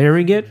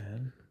flaring it,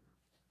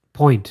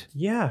 point.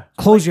 Yeah.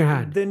 Close your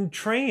hand. Then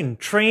train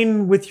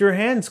with your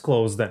hands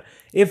closed. Then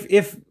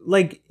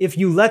if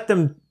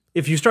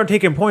you start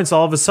taking points,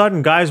 all of a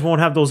sudden guys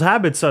won't have those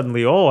habits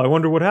suddenly. Oh, I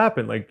wonder what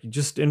happened. Like,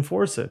 just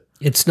enforce it.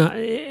 It's not.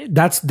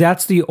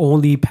 That's the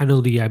only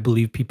penalty I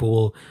believe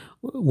people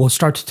will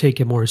start to take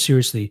it more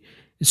seriously.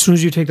 As soon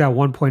as you take that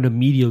 1 point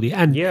immediately,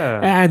 and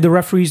the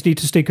referees need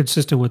to stay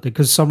consistent with it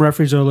because some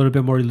referees are a little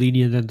bit more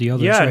lenient than the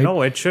others. Yeah, right?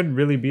 No, it should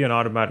really be an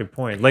automatic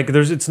point. Like,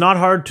 it's not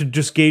hard to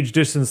just gauge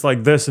distance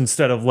like this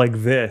instead of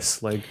like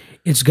this. Like,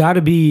 it's got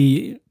to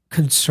be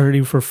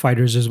concerning for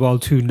fighters as well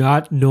too,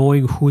 not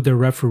knowing who the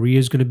referee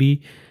is going to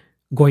be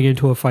going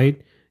into a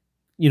fight.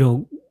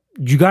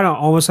 You got to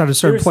almost at a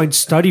certain point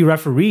study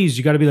referees.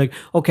 You got to be like,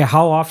 okay,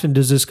 how often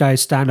does this guy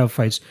stand up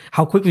fights?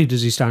 How quickly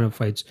does he stand up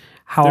fights?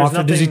 How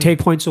often does he take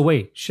points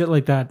away? Shit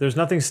like that. There's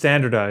nothing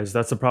standardized.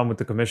 That's the problem with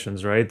the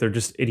commissions, right? They're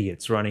just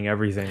idiots running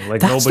everything.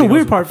 Like, that's the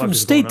weird part. From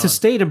state to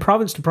state and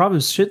province to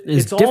province, shit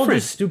is different. It's all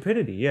just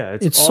stupidity. Yeah,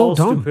 it's all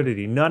so dumb.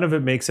 Stupidity. None of it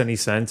makes any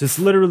sense. It's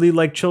literally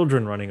like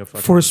children running a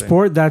fucking for a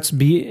sport that's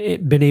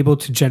been able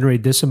to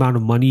generate this amount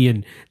of money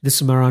and this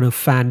amount of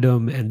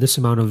fandom and this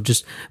amount of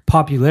just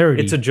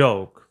popularity. It's a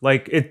joke.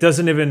 Like, it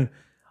doesn't even.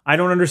 I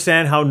don't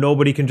understand how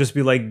nobody can just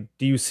be like,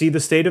 do you see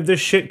the state of this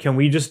shit? Can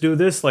we just do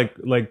this?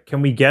 Like,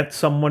 can we get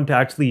someone to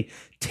actually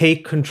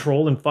take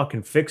control and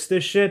fucking fix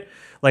this shit?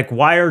 Like,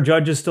 why are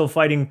judges still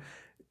fighting?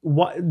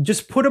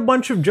 Just put a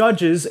bunch of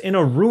judges in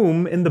a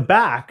room in the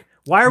back.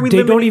 Why are we?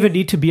 They don't even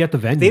need to be at the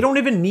venue. They don't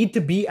even need to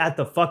be at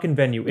the fucking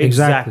venue.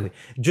 Exactly.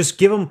 Just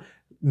give them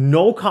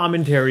no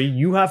commentary.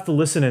 You have to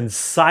listen in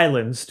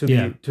silence to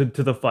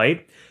the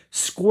fight.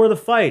 Score the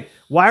fight.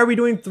 Why are we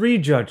doing 3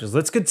 judges?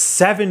 Let's get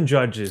 7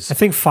 judges. I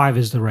think 5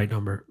 is the right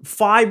number.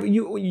 5.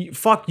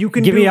 You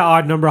can give me an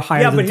odd number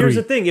higher than 3. Yeah, but here's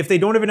the thing: if they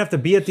don't even have to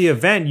be at the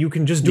event, you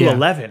can just do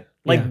 11.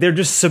 Like they're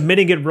just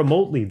submitting it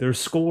remotely. Their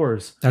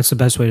scores. That's the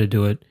best way to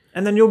do it.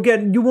 And then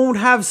you won't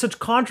have such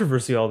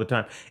controversy all the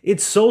time.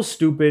 It's so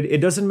stupid. It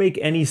doesn't make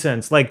any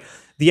sense. Like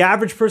the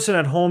average person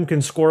at home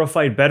can score a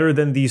fight better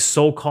than these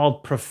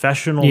so-called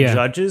professional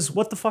judges.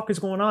 What the fuck is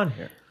going on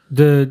here?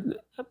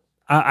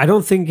 I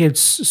don't think it's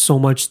so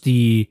much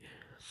a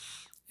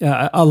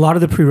lot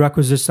of the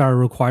prerequisites that are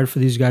required for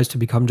these guys to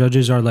become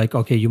judges are like,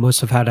 okay, you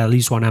must have had at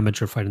least one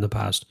amateur fight in the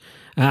past.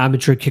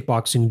 Amateur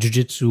kickboxing,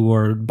 jiu-jitsu,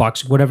 or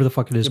boxing, whatever the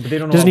fuck it is.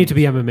 Yeah, it doesn't need to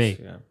be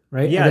MMA,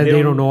 right? Yeah,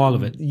 they don't know all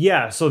of it.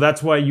 Yeah, so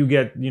that's why you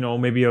get,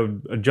 maybe a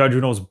judge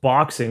who knows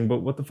boxing,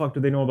 but what the fuck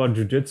do they know about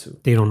jiu-jitsu?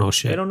 They don't know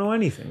shit. They don't know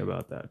anything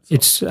about that.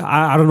 So.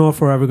 I don't know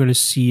if we're ever going to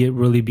see it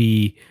really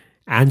be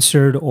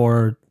answered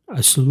or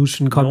a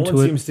solution come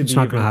to it. Seems to it's be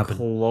not going to happen.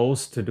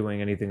 Close to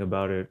doing anything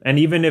about it. And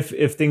even if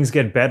things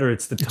get better,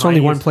 it's only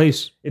one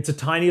place. It's a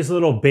tiniest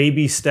little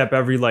baby step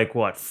every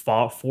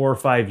 4 or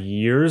 5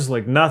 years.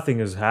 Like nothing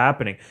is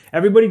happening.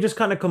 Everybody just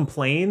kind of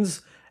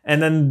complains, and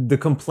then the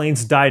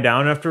complaints die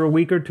down after a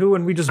week or two,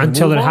 and we just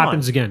until move it on.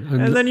 Happens again.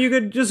 And then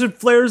it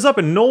flares up,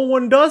 and no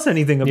one does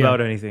anything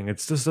about anything. It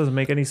just doesn't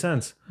make any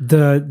sense.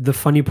 The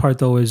funny part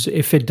though is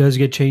if it does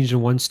get changed in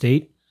one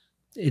state,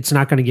 it's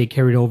not going to get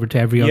carried over to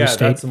every other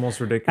state. Yeah, that's the most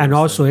ridiculous. And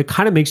also, it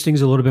kind of makes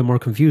things a little bit more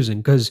confusing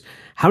because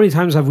how many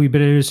times have we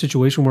been in a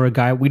situation where a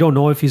guy, we don't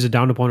know if he's a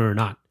down opponent or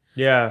not?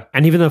 Yeah.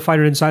 And even the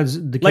fighter inside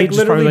the cage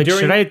is probably like,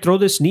 should I throw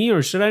this knee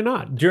or should I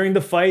not? During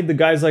the fight, the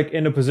guy's like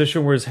in a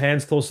position where his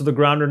hand's close to the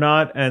ground or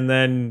not. And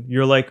then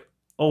you're like,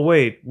 oh,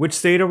 wait, which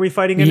state are we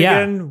fighting in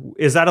again?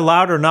 Is that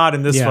allowed or not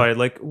in this fight?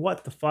 Like,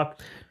 what the fuck?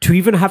 To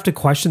even have to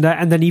question that.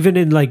 And then even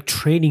in like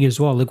training as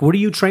well. Like, what are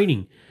you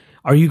training?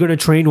 Are you going to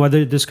train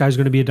whether this guy's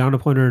going to be a down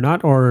opponent or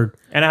not,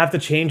 and I have to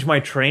change my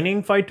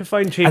training fight to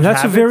fight and change? And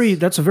that's habits?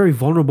 that's a very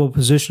vulnerable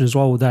position as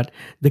well. That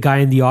the guy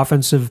in the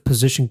offensive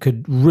position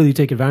could really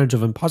take advantage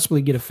of and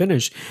possibly get a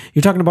finish.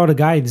 You're talking about a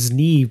guy's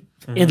knee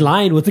in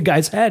line with the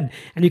guy's head,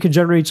 and you can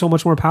generate so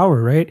much more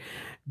power, right?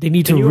 They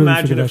need to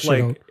really figure that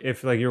shit out.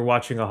 If you're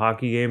watching a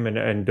hockey game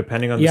and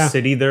depending on the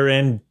city they're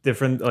in,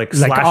 different like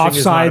offsides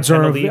is not a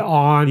penalty. Are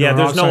on. Yeah,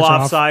 there's no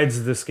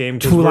offsides this game.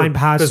 2-line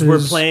passes.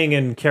 Because we're playing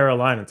in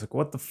Carolina. It's like,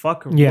 what the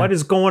fuck? Yeah. What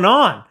is going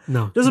on?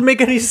 No. Doesn't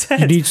make any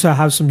sense. You need to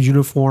have some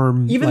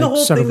uniform. Even the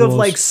whole thing of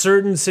like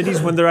certain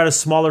cities when they're at a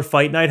smaller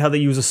fight night, how they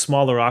use a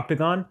smaller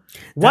octagon.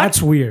 What? That's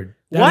weird.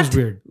 That is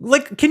weird.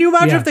 Like, can you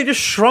imagine if they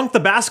just shrunk the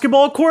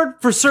basketball court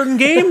for certain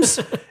games,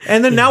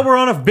 and then now we're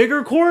on a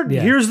bigger court?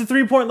 Yeah. Here's the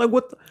 3-point. Like,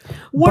 what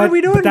are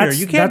we doing here?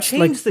 You can't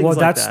change things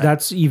like that.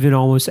 That's even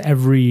almost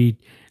every.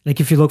 Like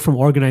if you look from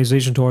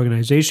organization to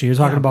organization, you're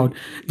talking about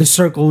the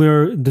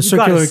circular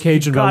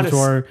cage in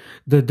Bellator,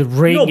 the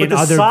ring and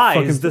other.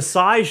 The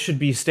size should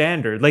be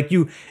standard. Like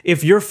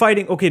if you're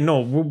fighting,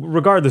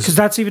 regardless, because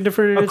that's even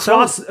different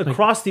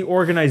across the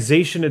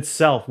organization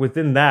itself.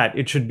 Within that,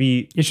 it should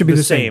be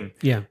the same.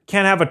 Yeah,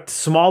 can't have a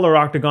smaller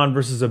octagon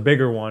versus a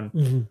bigger one.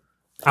 Mm-hmm.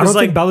 I don't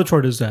think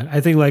Bellator does that.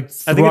 I think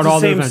throughout all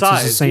the events,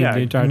 it's the same the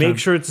entire time. Make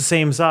sure it's the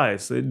same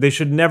size. They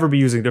should never be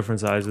using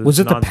different sizes. Was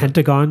it the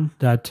Pentagon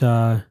that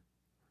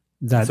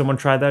someone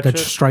tried that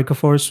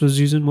Strikeforce was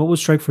using? What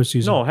was Strikeforce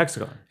using? No,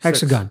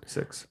 Hexagon.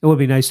 Six. It would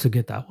be nice to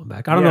get that one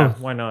back. I don't know.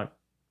 Why not?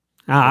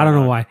 I don't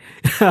know why.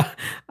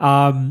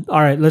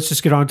 All right, let's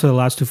just get on to the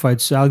last 2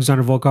 fights.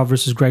 Alexander Volkov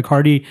versus Greg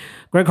Hardy.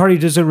 Greg Hardy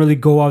doesn't really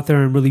go out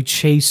there and really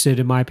chase it,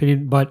 in my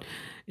opinion, but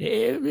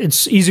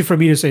it's easy for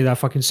me to say that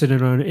fucking sitting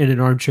in an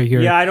armchair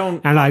here. Yeah, I don't.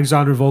 And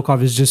Alexander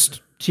Volkov is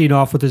just teeing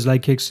off with his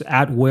leg kicks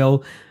at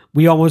will.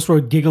 We almost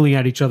were giggling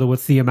at each other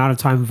with the amount of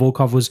time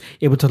Volkov was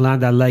able to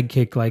land that leg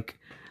kick.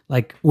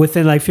 Like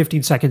within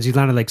 15 seconds, he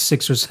landed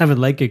 6 or 7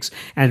 leg kicks,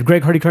 and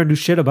Greg Hardy couldn't do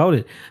shit about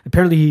it.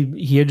 Apparently,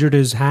 he injured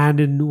his hand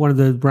in one of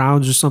the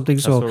rounds or something,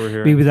 so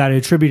maybe that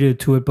attributed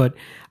to it. But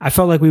I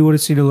felt like we would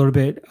have seen a little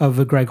bit of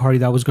a Greg Hardy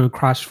that was going to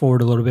crash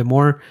forward a little bit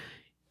more.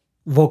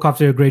 Volkov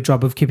did a great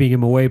job of keeping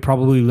him away.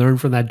 Probably learned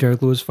from that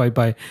Derek Lewis fight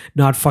by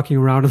not fucking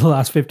around in the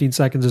last 15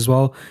 seconds as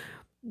well.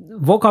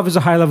 Volkov is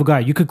a high-level guy.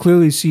 You could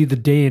clearly see the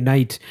day and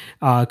night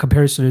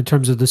comparison in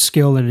terms of the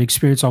skill and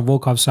experience on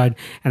Volkov's side,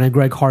 and then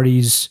Greg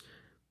Hardy's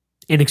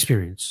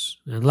inexperience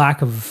and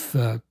lack of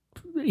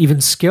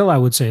even skill, I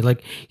would say.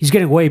 He's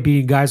getting away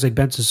beating guys like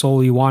Ben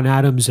Sassoli, Juan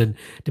Adams, and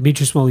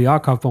Dmitry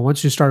Smolyakov, but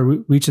once you start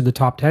reaching the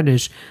top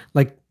 10-ish,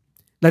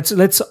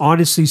 let's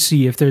honestly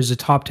see if there's a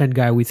top 10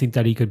 guy we think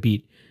that he could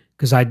beat,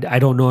 because I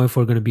don't know if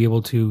we're going to be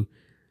able to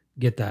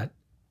get that.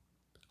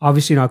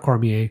 Obviously not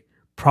Cormier,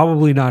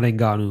 Probably not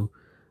Ngannou.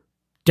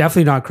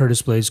 Definitely not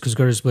Curtis Blades, because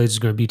Curtis Blades is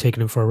going to be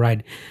taking him for a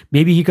ride.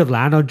 Maybe he could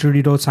land on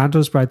Junior Dos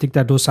Santos, but I think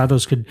that Dos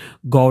Santos could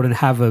go out and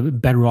have a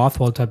Ben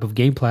Rothwell type of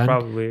game plan.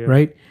 Probably, yeah.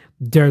 Right?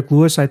 Derek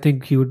Lewis, I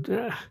think he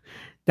would...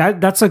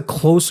 That's a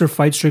closer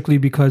fight strictly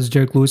because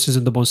Derek Lewis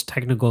isn't the most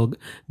technical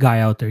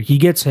guy out there. He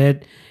gets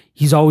hit.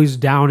 He's always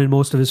down in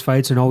most of his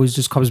fights and always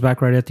just comes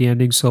back right at the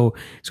ending. So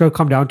it's going to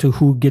come down to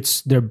who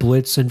gets their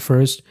blitz in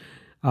first.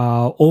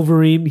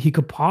 Overeem, he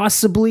could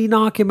possibly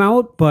knock him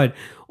out, but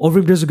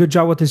Overeem does a good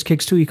job with his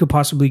kicks too. He could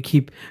possibly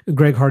keep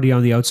Greg Hardy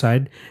on the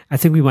outside. I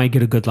think we might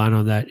get a good line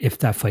on that if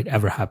that fight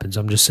ever happens.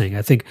 I'm just saying.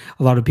 I think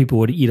a lot of people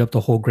would eat up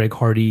the whole Greg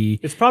Hardy.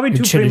 It's probably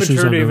too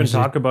premature to even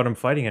talk about him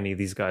fighting any of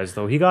these guys,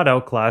 though. He got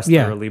outclassed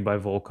early by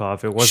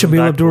Volkov. It wasn't Shamil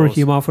that close.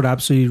 Abdurakhimov would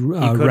absolutely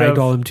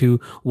ragdoll him too.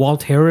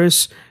 Walt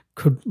Harris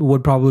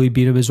would probably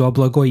beat him as well.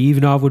 Blagoy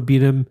Ivanov would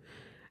beat him.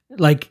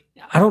 Like,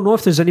 I don't know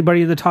if there's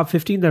anybody in the top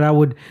 15 that I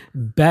would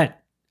bet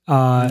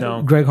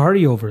Greg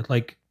Hardy over.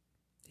 Like,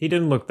 he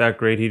didn't look that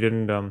great. He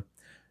didn't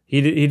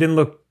he didn't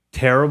look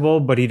terrible,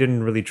 but he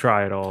didn't really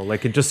try at all.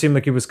 Like, it just seemed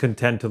like he was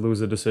content to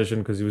lose a decision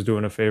because he was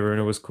doing a favor and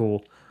it was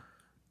cool.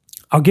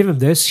 I'll give him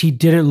this. He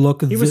didn't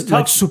look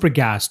like super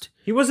gassed.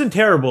 He wasn't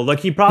terrible. Like,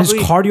 his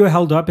cardio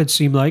held up, it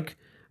seemed like.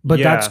 But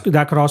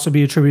that could also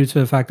be attributed to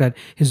the fact that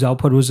his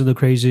output wasn't the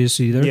craziest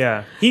either.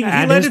 Yeah.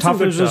 And his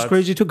toughness was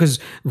crazy too, because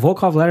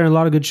Volkov landed a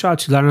lot of good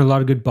shots. He landed a lot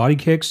of good body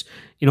kicks.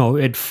 You know,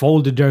 it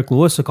folded Derek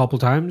Lewis a couple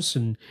times,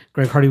 and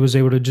Greg Hardy was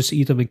able to just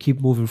eat them and keep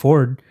moving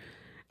forward.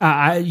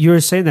 You were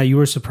saying that you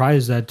were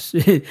surprised that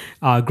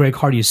Greg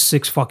Hardy is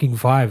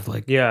 6'5".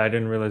 Like, yeah, I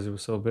didn't realize he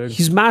was so big.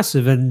 He's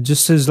massive, and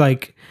just his,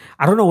 like,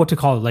 I don't know what to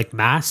call it. Like,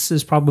 mass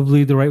is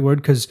probably the right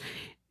word, because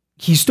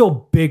he's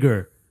still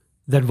bigger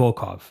than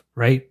Volkov,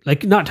 right?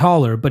 Like, not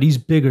taller, but he's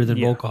bigger than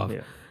Volkov.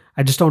 Yeah.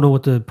 I just don't know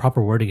what the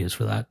proper wording is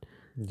for that.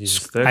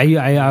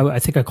 I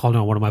think I called it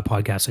on one of my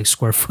podcasts, like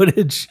square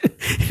footage.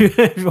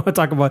 If you want to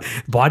talk about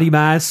body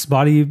mass,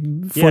 body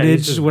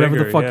footage, whatever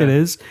the fuck it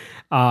is.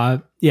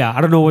 I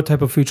don't know what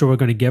type of future we're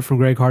going to get from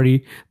Greg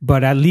Hardy,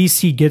 but at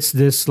least he gets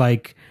this,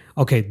 like,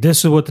 okay,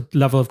 this is what the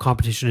level of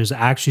competition is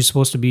actually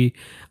supposed to be.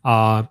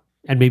 And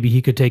maybe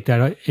he could take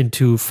that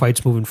into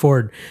fights moving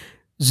forward.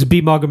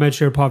 Zabit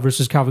Magomedsharipov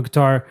versus Calvin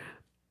Kattar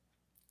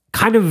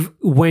kind of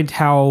went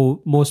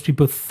how most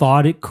people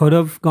thought it could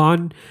have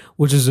gone,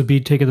 which is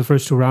Zabit taking the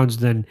first 2 rounds.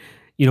 Then,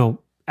 you know,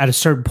 at a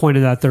certain point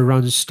in that third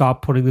round, just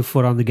stop putting the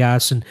foot on the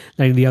gas and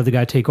letting the other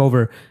guy take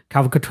over.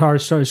 Calvin Kattar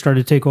started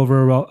to take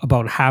over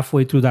about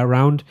halfway through that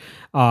round.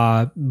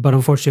 But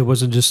unfortunately,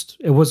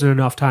 it wasn't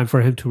enough time for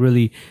him to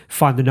really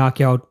find the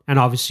knockout and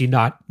obviously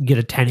not get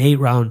a 10-8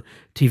 round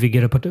to even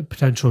get a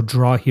potential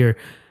draw here.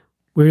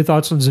 What are your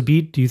thoughts on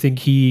Zabit? Do you think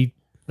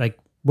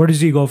where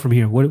does he go from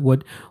here?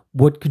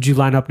 What could you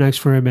line up next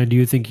for him? And do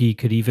you think he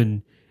could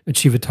even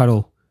achieve a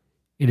title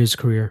in his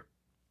career?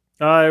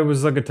 It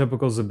was like a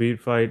typical Zabit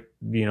fight,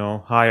 you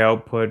know, high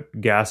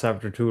output, gas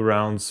after 2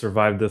 rounds,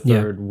 survive the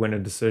third, win a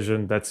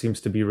decision. That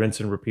seems to be rinse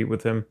and repeat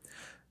with him.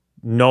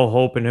 No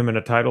hope in him in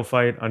a title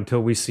fight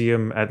until we see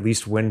him at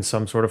least win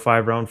some sort of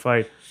 5-round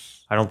fight.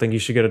 I don't think he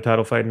should get a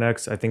title fight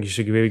next. I think he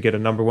should maybe get a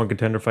number 1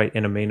 contender fight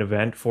in a main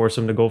event, force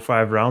him to go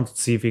 5 rounds,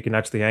 see if he can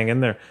actually hang in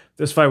there. If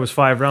this fight was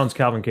 5 rounds,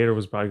 Calvin Kattar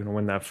was probably going to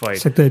win that fight.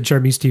 It's like the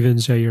Jeremy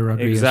Stevens, Yair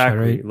Rodriguez. Exactly.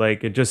 Fight, right?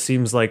 Like, it just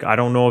seems like, I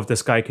don't know if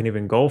this guy can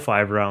even go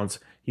 5 rounds.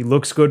 He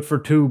looks good for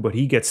 2, but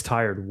he gets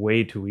tired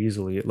way too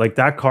easily. Like,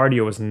 that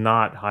cardio is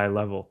not high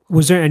level.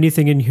 Was there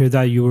anything in here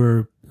that you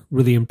were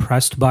really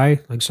impressed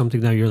by? Like,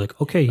 something that you're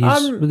like, okay,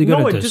 he's really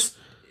good at this?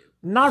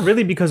 Not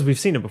really, because we've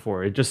seen it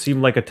before. It just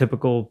seemed like a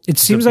typical. It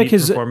seems like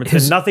his performance,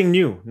 and nothing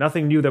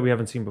new that we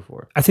haven't seen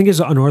before. I think his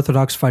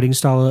unorthodox fighting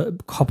style,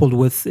 coupled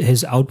with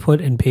his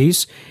output and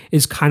pace,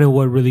 is kind of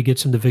what really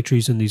gets him the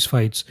victories in these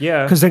fights.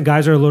 Yeah, because then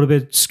guys are a little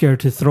bit scared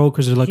to throw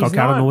because they're like, I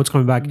don't know what's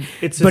coming back.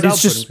 It's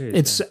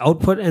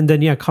output, and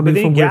then coming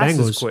from weird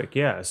angles. Is quick,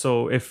 yeah.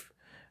 So if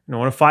in a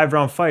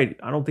 5-round fight,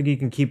 I don't think he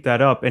can keep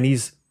that up, and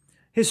his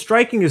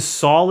striking is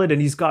solid, and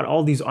he's got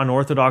all these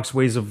unorthodox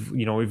ways of,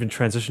 even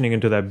transitioning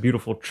into that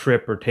beautiful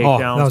trip or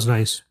takedowns. Oh, that was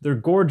nice. They're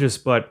gorgeous,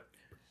 but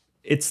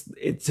it's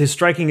his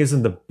striking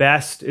isn't the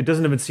best. It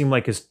doesn't even seem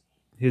like his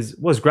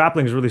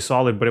grappling is really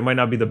solid, but it might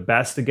not be the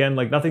best again.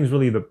 Like, nothing's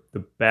really the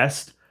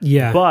best.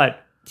 Yeah.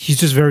 But he's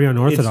just very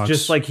unorthodox. It's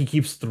just like he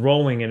keeps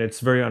throwing, and it's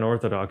very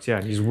unorthodox.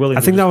 Yeah, he's willing.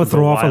 I think that would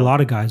throw off a lot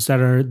of guys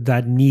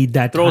that need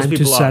that time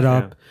to set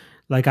up. Yeah.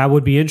 Like, I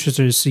would be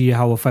interested to see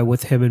how a fight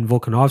with him and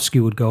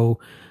Volkanovski would go.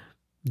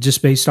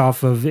 Just based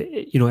off of,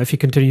 if he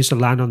continues to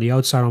land on the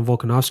outside on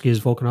Volkanovski,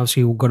 is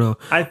Volkanovski going to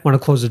want to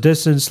close the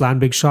distance,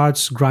 land big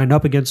shots, grind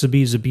up against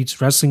Zabit?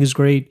 Zabit's wrestling is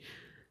great.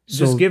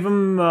 Just give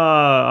him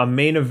a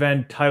main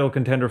event title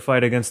contender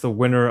fight against the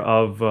winner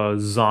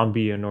of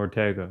Zombie and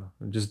Ortega.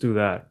 Just do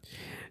that.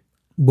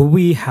 Will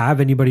we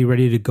have anybody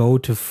ready to go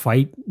to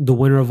fight the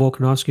winner of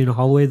Volkanovski and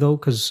Holloway, though?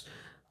 Because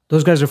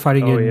those guys are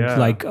fighting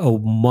like a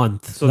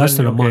month, so less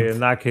than a month.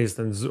 In that case,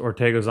 then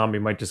Ortega Zombie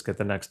might just get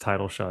the next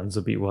title shot, and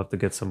Zabit will have to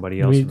get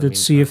somebody else. Let's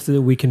see if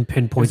we can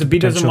pinpoint. If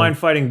Zabit doesn't mind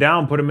fighting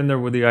down, put him in there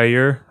with the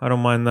Yair. I don't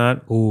mind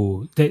that.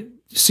 Ooh,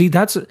 See,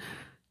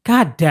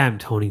 God damn,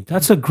 Tony.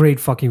 That's a great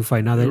fucking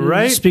fight. Now that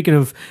right? Speaking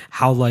of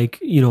how they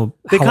kind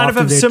of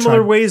have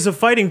similar ways of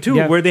fighting too,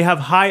 where they have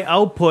high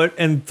output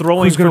and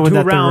throwing for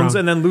 2 rounds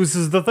and then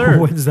loses the third.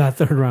 Who wins that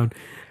third round?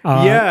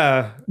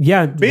 Yeah.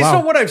 Based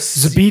on what I've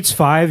seen, Zabit's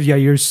 5,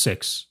 Yair's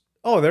 6.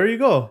 Oh, there you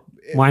go.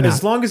 Why not?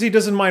 As long as he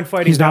doesn't mind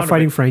fighting. He's not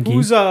fighting Frankie.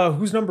 Who's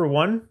number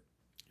 1?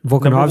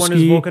 Volkanovski. Number 1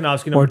 is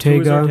Volkanovski. Number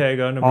 2 is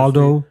Ortega. Number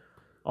Aldo. 3.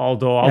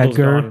 Aldo's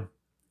Edgar. gone.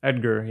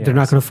 Edgar. Yeah. They're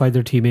not going to fight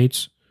their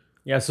teammates.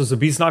 Yeah, so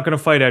Zabit's not going to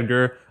fight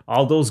Edgar.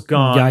 Aldo's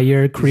gone.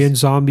 Yair, Korean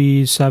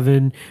Zombie,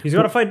 7. He's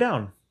got to fight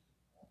down.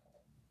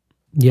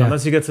 Yeah.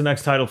 Unless he gets the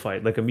next title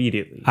fight, like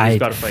immediately. He's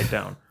got to fight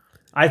down.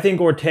 I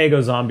think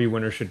Ortega Zombie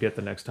winner should get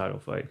the next title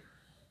fight.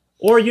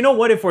 Or you know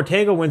what? If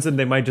Ortega wins it,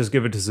 they might just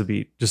give it to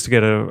Zabit just to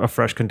get a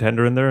fresh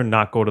contender in there and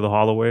not go to the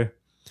Holloway.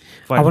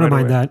 I wouldn't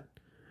mind that.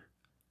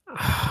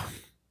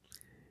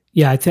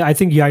 Yeah, I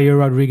think Yair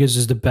Rodriguez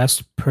is the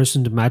best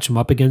person to match him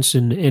up against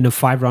in a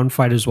 5-round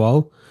fight as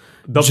well.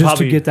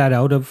 To get that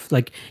out of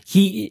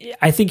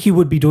I think he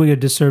would be doing a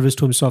disservice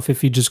to himself if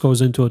he just goes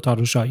into a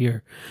title shot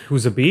here.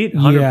 Who's a beat?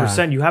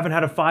 100%. You haven't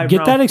had a 5-round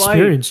Get that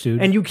experience, fight,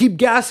 dude. And you keep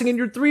gassing in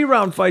your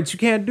 3-round fights. You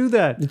can't do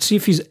that. Let's see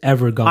if he's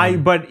ever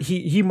gone. But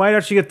he might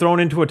actually get thrown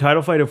into a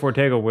title fight if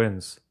Ortega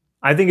wins.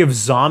 I think if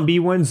Zombie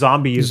wins,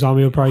 Zombie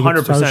will probably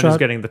 100% is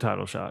getting the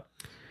title shot.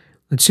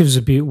 Let's see if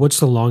Zabit. What's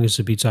the longest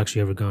Zabit's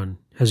actually ever gone?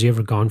 Has he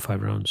ever gone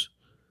 5 rounds?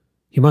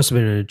 He must have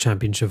been in a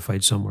championship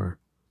fight somewhere.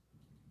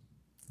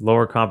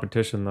 Lower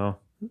competition though.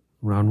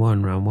 Round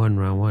 1, round 1,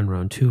 round 1,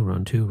 round 2,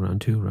 round 2,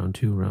 round 2, round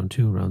 2, round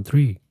 2, round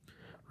 3,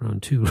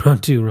 round 2,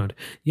 round 2, round.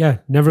 Yeah,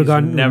 never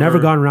gone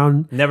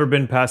round. Never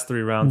been past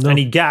 3 rounds, and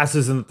he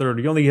gasses in the third.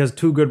 He only has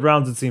 2 good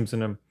rounds, it seems,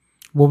 in him.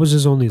 What was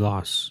his only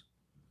loss?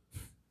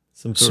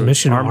 Some sort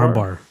submission of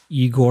armbar.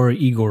 Igor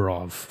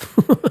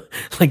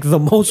Igorov, like the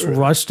most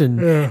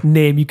Russian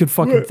name you could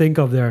fucking think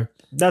of there.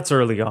 That's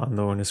early on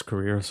though in his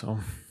career, so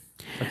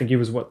I think he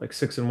was what, like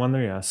 6-1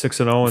 there,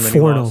 6-0, and then 4-0. He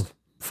lost.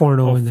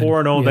 4-0 and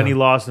 4-0, then he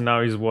lost, and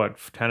now he's what,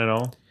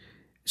 10-0?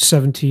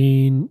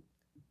 17.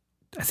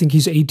 I think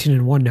he's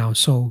 18-1 now.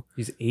 So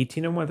he's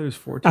 18-1. There's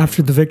 14.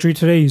 After the victory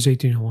today, he's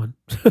 18-1.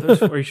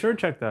 Are you sure?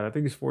 Check that. I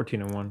think he's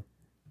 14-1.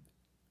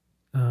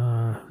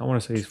 I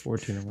want to say he's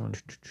 14-1.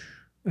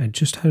 I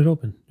just had it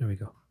open. There we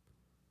go.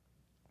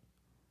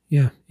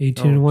 Yeah,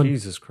 18-1.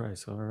 Jesus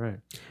Christ! All right.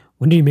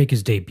 When did he make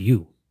his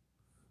debut?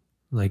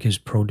 Like his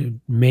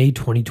May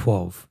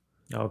 2012.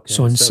 Okay.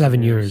 So in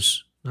 7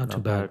 years. Not too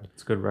bad.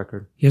 It's a good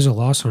record. He has a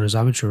loss on his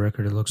amateur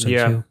record, it looks like,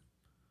 too.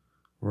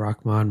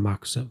 Rahman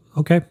Maksim.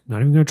 Okay,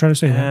 not even going to try to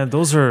say that.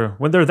 Those are,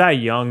 when they're that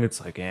young,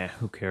 it's like,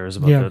 who cares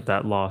about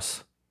that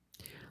loss?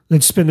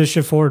 Let's spin this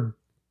shit forward.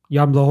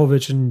 Jan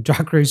Blachowicz and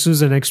Jacare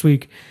Souza next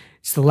week.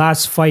 It's the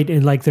last fight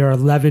in like their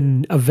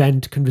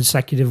 11-event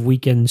consecutive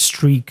weekend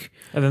streak.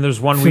 And then there's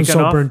 1 weekend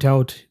off? off? Burnt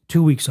out.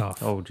 2 weeks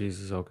off. Oh,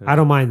 Jesus, okay. I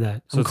don't mind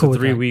that. So it's a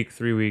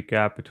 3-week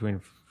gap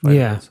between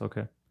fights.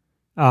 Okay.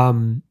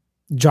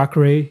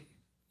 Jacare,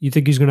 you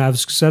think he's going to have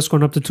success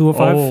going up to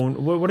 205?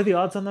 Oh, what are the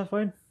odds on that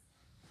fight?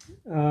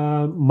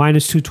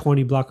 Minus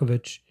 220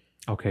 Blachowicz.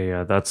 Okay,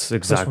 yeah, that's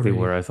exactly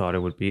where I thought it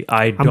would be.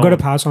 I'm going to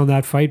pass on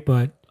that fight,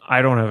 but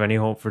I don't have any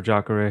hope for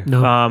Jacare.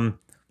 No.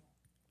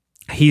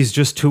 He's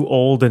just too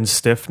old and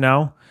stiff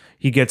now.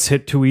 He gets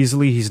hit too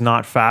easily. He's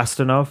not fast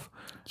enough.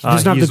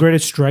 He's not the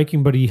greatest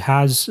striking, but he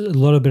has a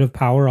little bit of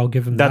power. I'll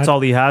give him that. That's all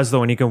he has,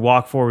 though, and he can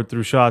walk forward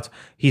through shots.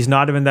 He's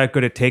not even that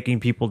good at taking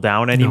people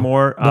down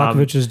anymore. No.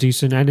 Blachowicz is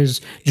decent, and his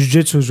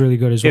jiu-jitsu is really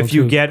good as well, If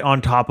you get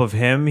on top of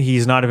him,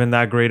 he's not even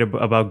that great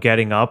about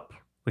getting up.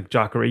 Like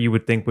Jacare, you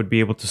would think would be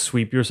able to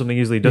sweep you or something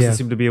easily. He doesn't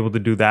seem to be able to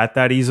do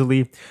that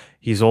easily.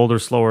 He's older,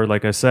 slower,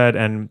 like I said,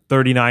 and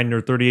 39 or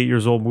 38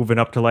 years old, moving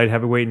up to light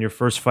heavyweight. In your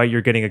first fight,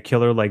 you're getting a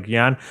killer like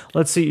Jan.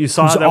 Let's see. You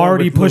saw that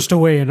already pushed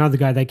away another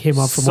guy that came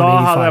up from 185.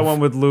 Saw how that one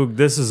with Luke.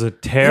 This is a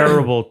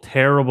terrible,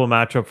 terrible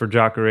matchup for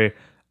Jacare.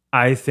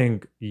 I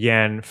think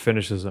Jan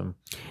finishes him.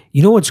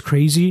 You know what's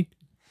crazy?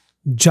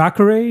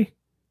 Jacare,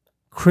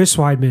 Chris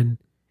Weidman,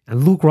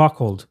 and Luke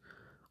Rockhold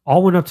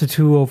all went up to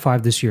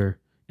 205 this year.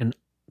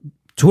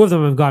 2 of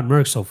them have gotten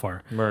Merck so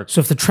far.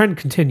 So if the trend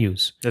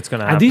continues, it's going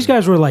to happen. And these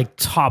guys were like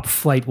top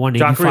flight 185ers.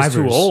 Jacare's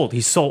too old.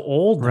 He's so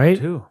old, right?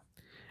 Too.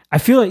 I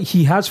feel like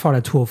he has fought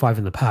at 205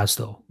 in the past,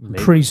 though. I'm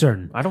pretty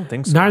certain. I don't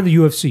think so. Not in the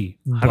UFC.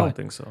 I don't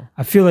think so.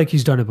 I feel like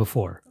he's done it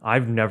before.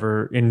 I've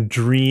never, in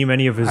dream,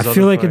 any of his. I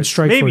feel like in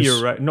Strikeforce. Maybe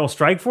you're right. No,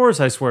 Strikeforce.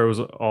 I swear it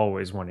was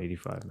always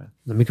 185, man.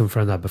 Let me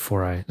confirm that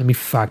before let me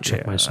fact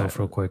check myself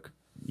real quick.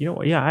 You know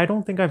what? Yeah, I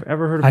don't think I've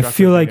ever heard of. I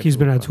feel like he's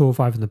been at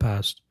 205 in the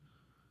past.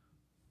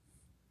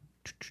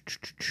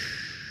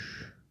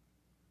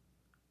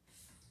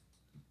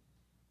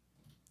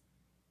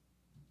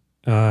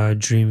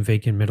 Dream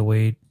vacant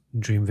middleweight.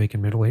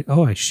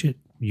 Oh, shit.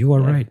 You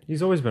are right.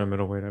 He's always been a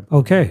middleweight.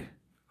 Okay.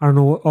 I don't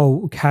know.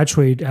 Oh,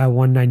 catchweight at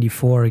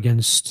 194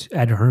 against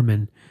Ed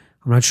Herman.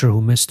 I'm not sure who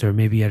missed her.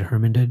 Maybe Ed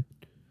Herman did.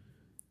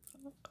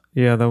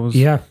 Yeah, that was.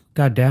 Yeah.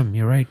 God damn.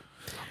 You're right.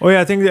 Oh, yeah.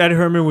 I think Ed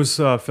Herman was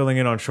filling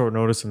in on short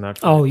notice in that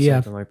fight. Oh,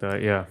 yeah. Something like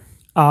that. Yeah.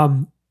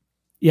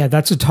 Yeah,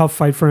 that's a tough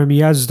fight for him. He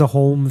has the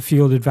home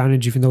field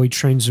advantage, even though he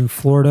trains in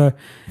Florida.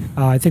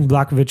 I think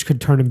Blachowicz could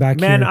turn him back.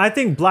 Man, I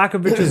think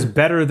Blachowicz is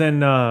better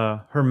than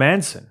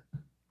Hermansson.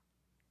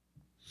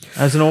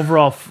 As an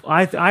overall,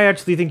 I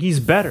actually think he's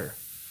better.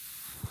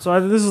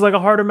 So this is like a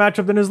harder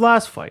matchup than his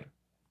last fight.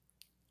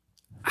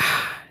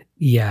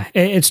 Yeah,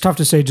 it's tough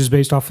to say just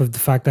based off of the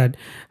fact that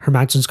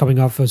Hermansson's coming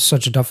off of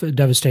such a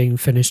devastating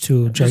finish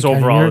to Jack Just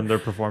overall in their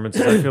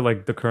performances, I feel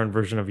like the current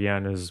version of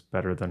Yan is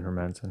better than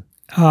Hermansson.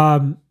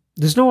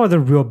 There's no other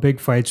real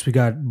big fights. We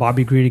got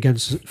Bobby Green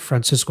against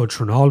Francisco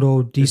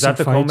Trinaldo. Decent is that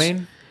the fights.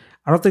 co-main?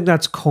 I don't think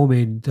that's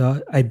co-main.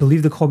 I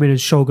believe the co-main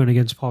is Shogun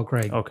against Paul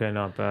Craig. Okay,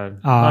 not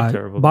bad. Not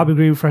terrible. Bobby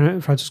Green,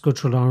 Francisco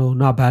Trinaldo,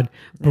 not bad.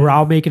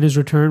 Barao making his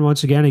return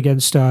once again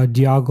against Douglas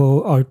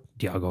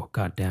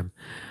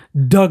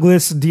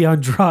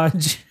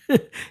DeAndrade.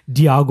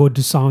 Diago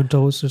dos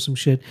Santos or some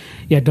shit.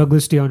 Yeah,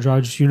 Douglas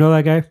DeAndrade. You know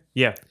that guy?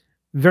 Yeah.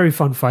 Very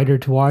fun fighter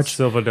to watch.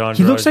 Silva DeAndrade.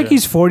 He looks like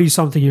he's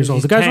 40-something years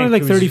old. The guy's only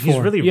like 34.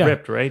 He's really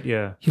ripped, right?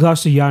 Yeah. He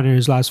lost to Yan in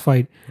his last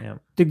fight. Yeah. I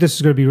think this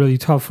is going to be really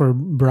tough for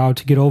Barao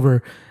to get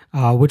over,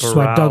 which is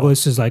why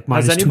Douglas is like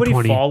minus 220. Has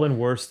anybody fallen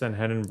worse than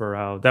Renan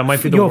Barao? That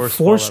might be the worst.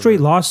 4 straight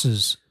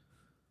losses.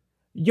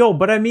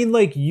 But I mean,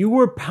 like, you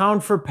were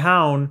pound for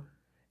pound,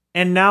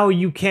 and now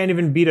you can't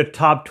even beat a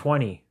top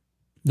 20.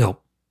 No.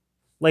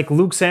 Like,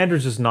 Luke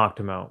Sanders just knocked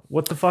him out.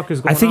 What the fuck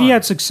is going on? I think he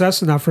had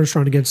success in that first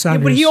round against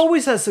Sanders. Yeah, but he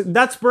always has.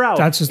 That's Barao.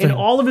 That's his thing. In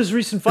all of his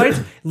recent fights,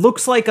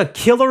 looks like a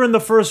killer in the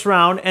first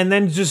round, and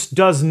then just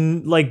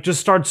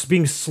starts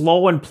being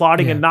slow and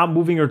plodding and not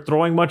moving or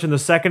throwing much in the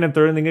second and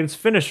third, and then gets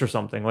finished or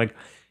something. Like,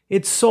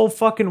 it's so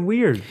fucking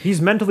weird.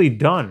 He's mentally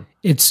done.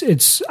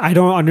 It's. I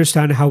don't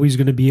understand how he's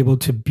going to be able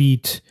to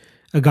beat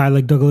a guy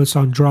like Douglas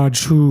Andrade,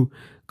 who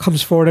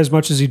comes forward as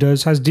much as he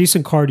does, has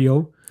decent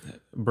cardio.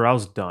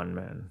 Barao's done,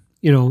 man.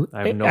 You know,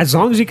 as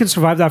long as he can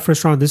survive that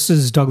first round, this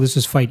is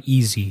Douglas's fight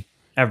easy.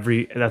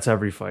 That's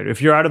every fight.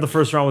 If you're out of the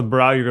first round with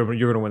Barao,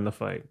 you're gonna win the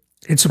fight.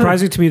 It's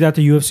surprising to me that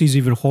the UFC is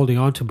even holding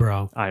on to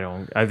Barao.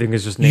 I think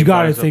it's just you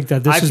got to think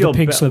that this is the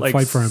pink slip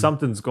fight for him.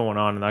 Something's going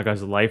on in that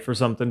guy's life or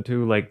something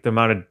too. Like the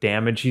amount of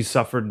damage he's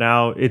suffered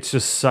now, it's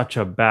just such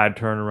a bad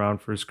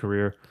turnaround for his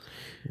career.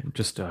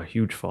 Just a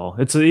huge fall.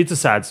 It's a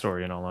sad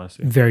story in all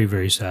honesty. Very,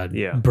 very sad.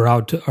 Yeah.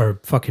 Barao or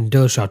fucking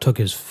Dillashaw took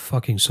his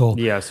fucking soul.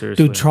 Yeah,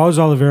 seriously. Dude, Charles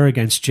Oliveira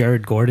against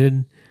Jared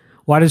Gordon.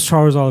 Why does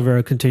Charles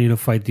Oliveira continue to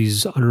fight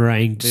these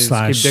unranked Just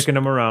keep dicking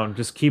him around.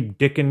 Just keep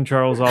dicking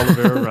Charles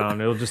Oliveira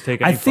around. It'll just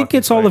take. I think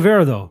it's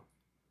Oliveira though.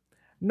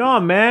 No,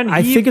 man.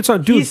 I think it's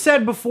on. Dude,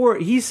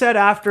 he said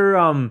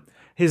after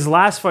his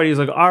last fight, he's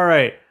like, all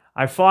right.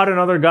 I fought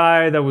another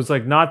guy that was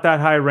like not that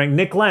high ranked,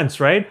 Nick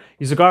Lentz, right?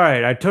 He's like, all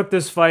right, I took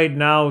this fight.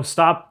 Now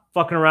stop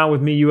fucking around with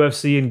me,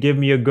 UFC, and give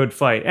me a good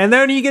fight. And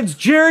then he gets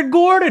Jared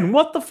Gordon.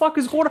 What the fuck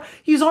is going on?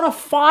 He's on a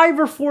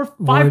 5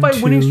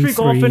 fight winning streak.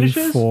 All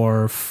finishes?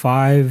 4,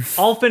 5.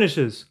 All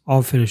finishes.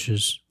 All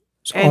finishes.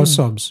 All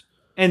subs.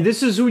 And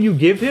this is who you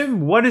give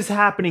him? What is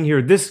happening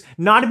here? This,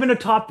 not even a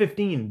top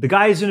 15. The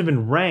guy isn't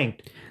even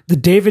ranked. The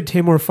David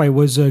Tamor fight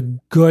was a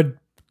good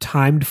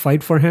timed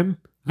fight for him.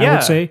 I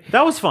would say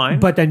that was fine,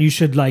 but then you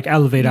should like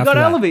elevate. You got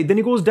to elevate. Then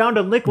he goes down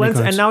to Nick Lentz,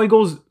 and now he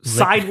goes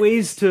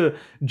sideways to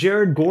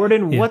Jared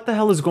Gordon. Yeah. What the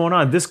hell is going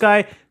on? This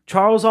guy,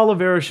 Charles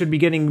Oliveira, should be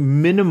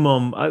getting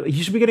minimum.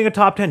 He should be getting a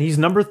top 10. He's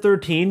number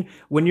 13.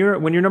 When you're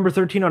number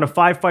 13 on a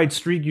 5-fight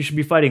streak, you should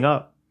be fighting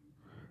up.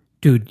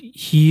 Dude,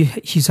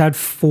 he's had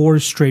 4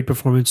 straight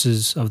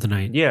performances of the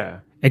night.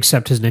 Yeah.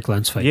 Except his Nick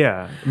Lentz fight.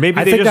 Yeah.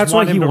 Maybe they just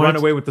want him to run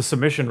away with the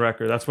submission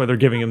record. That's why they're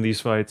giving him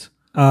these fights.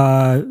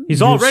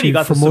 He's already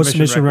got for the most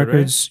submission record,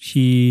 records. Right?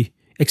 He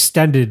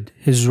extended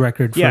his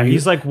record. Yeah,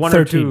 he's like 1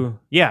 13. Or 2.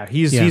 Yeah,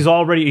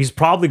 he's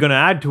probably going to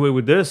add to it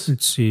with this.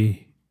 Let's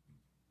see.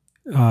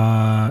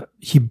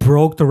 He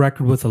broke the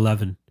record with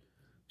 11,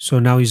 so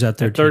now he's at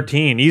 13.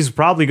 13. He's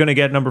probably going to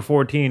get number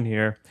 14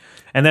 here,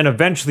 and then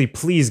eventually,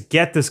 please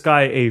get this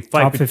guy a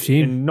fight. Top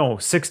 15. No,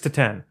 6 to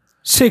 10.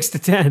 6 to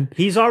 10.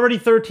 He's already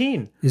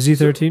 13. Is he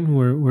 13?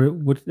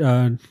 What?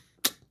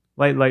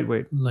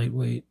 Lightweight.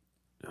 Lightweight.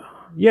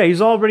 Yeah, he's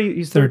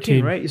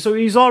 13, right? So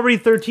he's already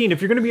 13.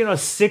 If you're going to be on a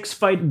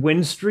 6-fight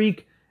win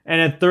streak, and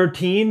at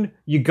 13,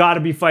 you got to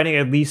be fighting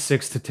at least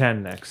 6 to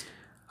 10 next.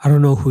 I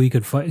don't know who he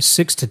could fight.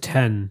 6 to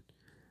 10.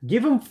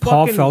 Give him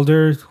Paul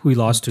Felder, who he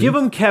lost to. Give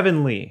him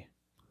Kevin Lee.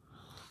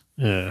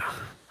 I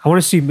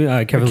want to see Kevin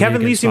Lee.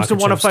 Kevin Lee seems to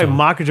want to fight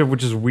Makhachev,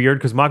 which is weird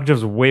because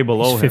Makhachev's way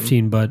below him.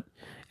 15, but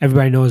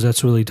everybody knows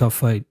that's a really tough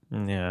fight.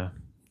 Yeah.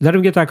 Let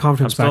him get that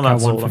confidence back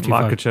at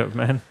 155. Makhachev,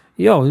 man.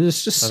 Yo,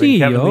 let's just see,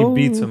 Kevin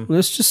Lee beats him.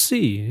 Let's just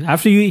see.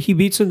 After he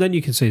beats him, then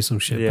you can say some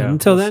shit. Yeah, but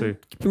until then,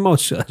 keep your mouth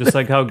shut. Just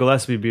like how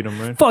Gillespie beat him,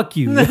 right? Fuck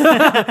you.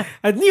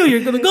 I knew you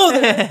were going to go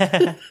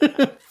there.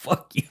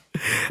 Fuck you.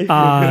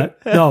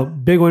 No,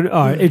 big one.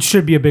 It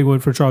should be a big one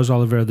for Charles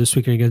Oliveira this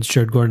weekend against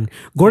Jared Gordon.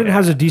 Gordon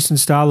has a decent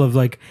style of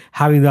like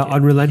having that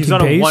unrelenting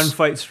pace. He's on a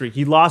 1-fight streak.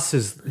 He lost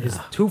his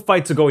 2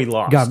 fights ago. He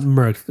lost. Got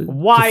murked.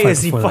 Why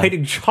is he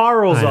fighting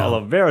Charles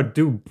Oliveira?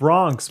 Dude,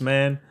 Bronx,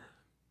 man.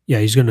 Yeah,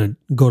 he's going to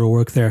go to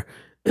work there.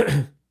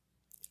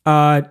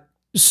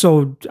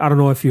 So I don't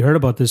know if you heard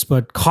about this,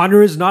 but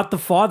Conor is not the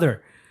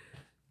father.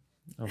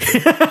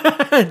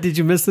 Did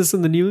you miss this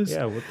in the news?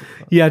 Yeah, what the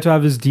fuck? He had to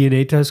have his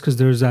DNA test because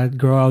there's that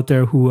girl out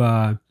there who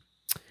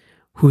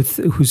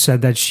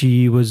said that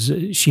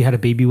she had a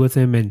baby with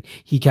him and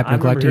he kept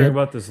neglecting it.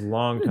 About this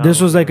long time. This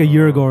was like a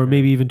year ago or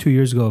maybe even 2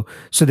 years ago.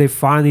 So they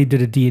finally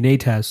did a DNA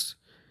test,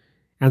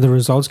 and the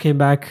results came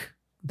back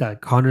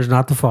that Conor's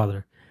not the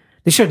father.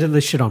 They should have done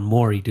this shit on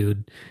Maury,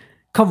 dude.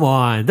 Come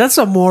on, that's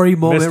a Maury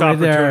moment Missed right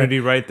there. Opportunity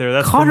right there.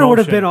 That's Conor would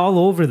have been all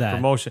over that.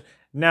 Promotion.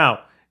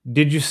 Now,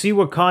 did you see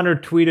what Conor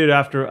tweeted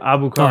after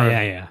Abu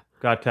Bakr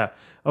got tapped?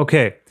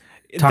 Okay.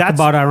 Talk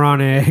about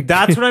ironic.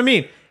 That's what I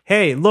mean.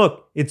 Hey,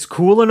 look, it's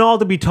cool and all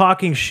to be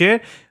talking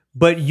shit,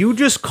 but you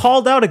just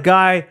called out a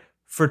guy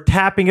for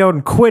tapping out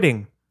and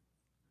quitting.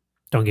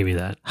 Don't give me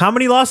that. How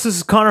many losses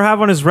does Conor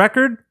have on his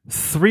record?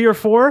 3 or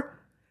 4?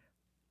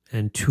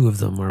 And 2 of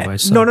them were by No.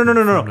 If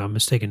I'm not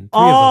mistaken. 3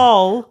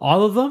 all of them.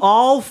 All of them?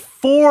 All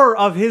 4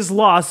 of his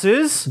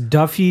losses.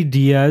 Duffy,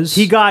 Diaz.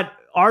 He got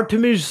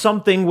Artemis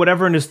something,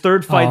 whatever, in his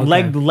third fight,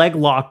 leg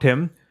locked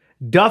him.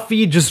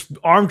 Duffy just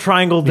arm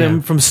triangled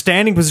him from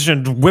standing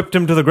position, whipped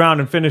him to the ground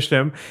and finished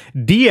him.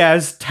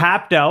 Diaz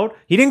tapped out.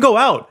 He didn't go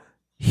out.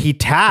 He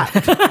tapped.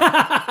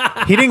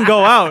 He didn't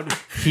go out.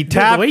 He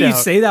tapped. The way you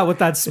say that with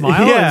that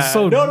smile is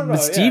so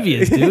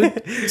mischievous, dude.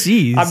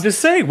 Jeez. I'm just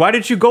saying, why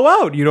did you go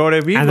out? You know what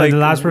I mean? And then the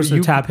last person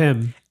to tap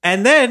him.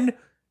 And then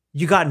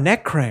you got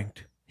neck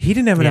cranked. He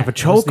didn't even have a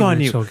choke on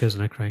you.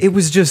 It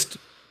was just,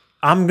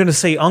 I'm going to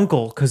say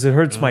uncle because it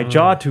hurts my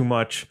jaw too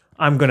much.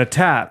 I'm gonna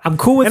tap. I'm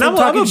cool with him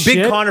talking I'm a big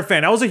shit. Conor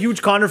fan. I was a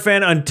huge Conor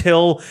fan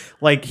until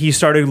like he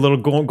started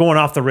going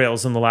off the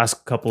rails in the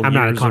last couple of years.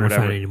 I'm not a Conor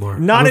fan anymore.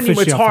 Not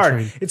anymore. It's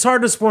hard. It's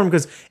hard to support him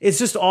because it's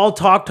just all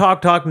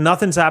talk.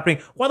 Nothing's happening.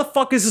 Why the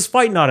fuck is this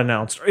fight not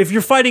announced? If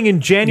you're fighting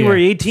in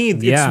January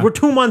 18th, we're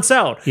 2 months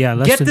out. Yeah,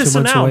 get this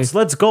announced.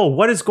 Let's go.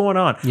 What is going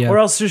on? Yeah. Or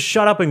else just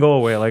shut up and go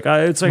away. Like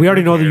it's like we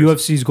already know the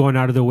UFC is going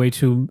out of their way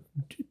to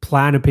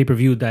plan a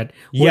pay-per-view that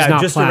was not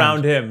just planned.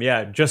 Around him.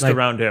 Yeah, just like,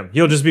 around him.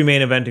 He'll just be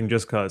main eventing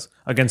just cause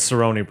against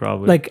Cerrone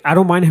probably. Like I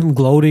don't mind him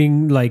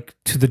gloating like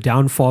to the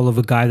downfall of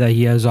a guy that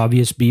he has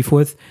obvious beef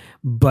with,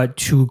 but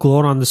to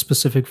gloat on the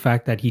specific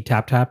fact that he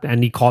tapped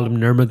and he called him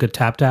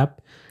Nurmagomedov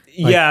tap.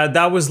 Like, yeah,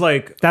 that was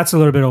like that's a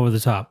little bit over the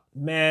top.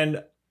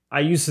 Man, I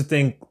used to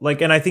think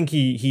like, and I think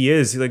he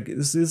is like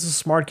this is a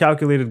smart,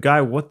 calculated guy.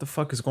 What the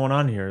fuck is going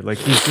on here? Like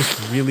he's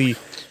just really. You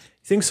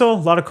think so? A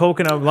lot of coke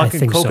and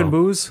and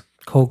booze.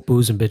 Coke,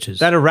 booze, and bitches.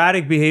 That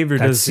erratic behavior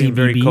does seem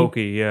very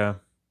cokey, yeah.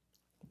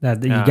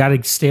 You got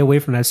to stay away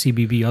from that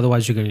CBB,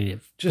 otherwise you're going to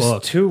get just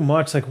booked. Too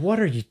much. Like, what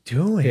are you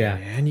doing,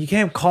 man? You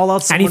can't call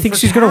out someone. And he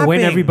thinks he's going to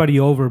win everybody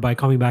over by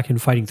coming back and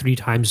fighting 3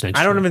 times next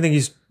year. I don't even think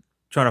he's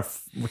trying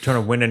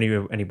to win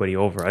anybody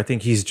over. I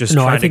think he's just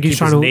trying to keep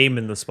his name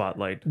in the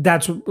spotlight.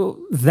 That's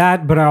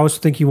that, but I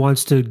also think he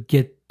wants to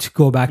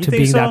go back to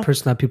being that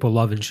person that people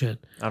love and shit.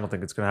 I don't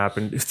think it's going to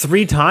happen.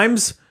 3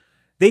 times?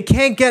 They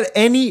can't get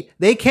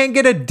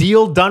a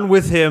deal done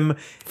with him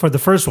for the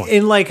first one.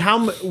 In like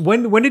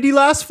when did he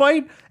last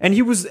fight? And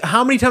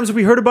how many times have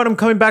we heard about him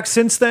coming back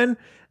since then?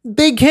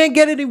 They can't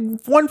get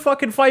one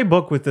fucking fight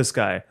book with this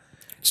guy.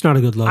 It's not a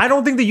good look. I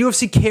don't think the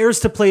UFC cares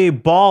to play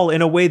ball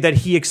in a way that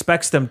he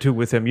expects them to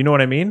with him. You know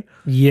what I mean?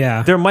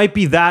 Yeah. There might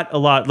be that a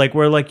lot. Like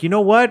we're like, you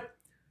know what?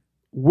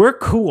 We're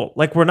cool.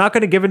 Like we're not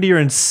going to give into your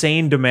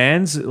insane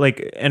demands,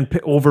 like and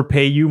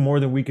overpay you more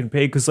than we can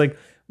pay because like.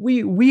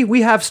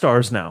 We have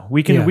stars now.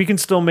 We can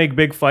still make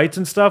big fights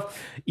and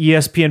stuff.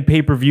 ESPN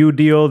pay-per-view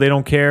deal. They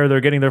don't care.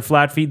 They're getting their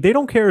flat feet. They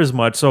don't care as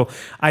much. So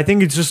I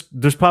think it's just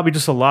there's probably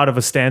just a lot of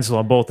a standstill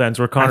on both ends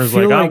where Conor's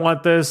like, I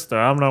want this.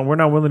 We're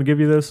not willing to give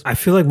you this. I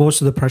feel like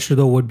most of the pressure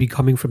though would be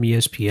coming from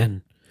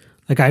ESPN.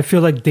 Like I feel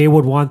like they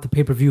would want the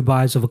pay-per-view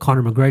buys of a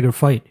Conor McGregor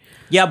fight.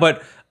 Yeah,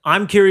 but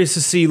I'm curious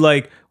to see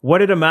like what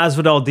did a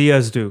Masvidal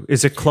Diaz do?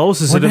 Is it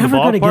close? Is it in the ballpark? We're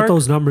never going to get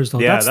those numbers though.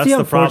 Yeah, that's the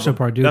unfortunate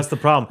part, dude. That's the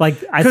problem.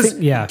 Like I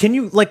think, Can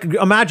you like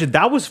imagine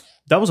that was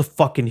a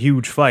fucking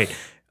huge fight?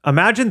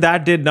 Imagine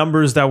that did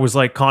numbers that was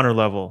like Conor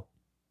level.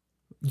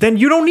 Then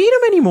you don't need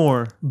him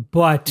anymore.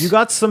 But you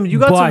got some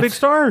big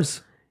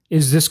stars.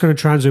 Is this going to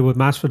translate with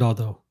Masvidal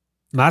though?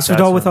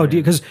 Masvidal without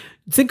Diaz, because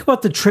think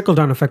about the trickle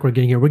down effect we're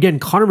getting here. We're getting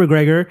Conor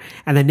McGregor,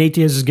 and then Nate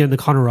Diaz is getting the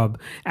Conor rub,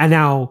 and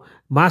now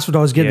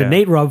Masvidal is getting the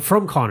Nate rub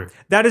from Conor.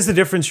 That is the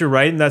difference. You're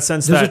right in that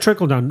sense. There's a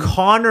trickle down.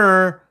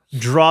 Conor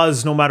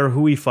draws no matter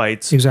who he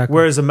fights. Exactly.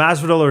 Whereas a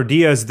Masvidal or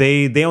Diaz,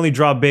 they only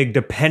draw big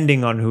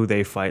depending on who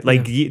they fight.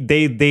 Like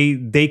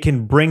they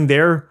can bring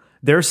their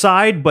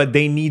side, but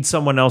they need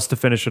someone else to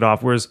finish it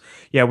off. Whereas,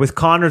 with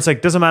Conor, it's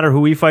like, doesn't matter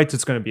who he fights,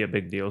 it's going to be a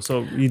big deal.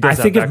 So I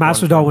think if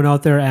Masvidal went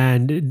out there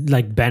and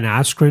like Ben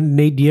Askren,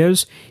 Nate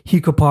Diaz, he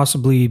could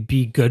possibly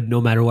be good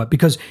no matter what,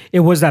 because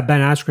it was that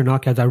Ben Askren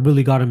knockout that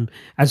really got him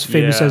as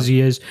famous as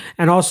he is.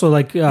 And also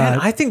like,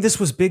 man, I think this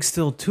was big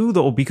still too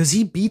though, because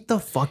he beat the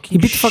fucking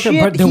shit.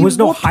 But there was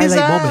no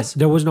highlight moment.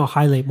 There was no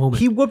highlight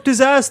moment. He whooped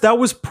his ass. That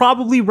was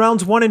probably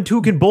rounds 1 and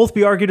 2 can both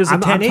be argued as a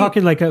 10-8. I'm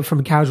talking like from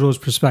a casual's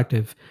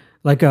perspective.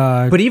 Like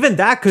but even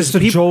that, because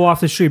Joe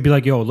off the street be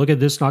like, yo, look at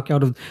this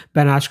knockout of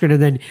Ben Askren,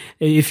 and then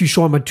if you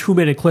show him a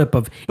 2-minute clip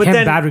of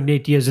him battering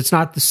Nate Diaz, it's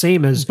not the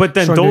same as. But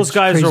then those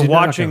guys are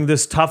watching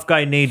this tough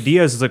guy Nate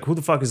Diaz. It's like, who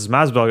the fuck is this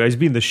Masvidal guy? He's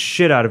beating the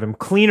shit out of him.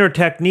 Cleaner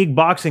technique,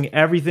 boxing,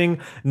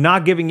 everything,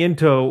 not giving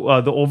into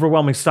the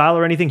overwhelming style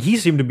or anything. He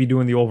seemed to be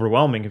doing the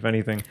overwhelming, if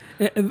anything.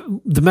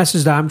 The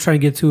message that I'm trying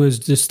to get to is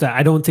just that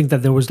I don't think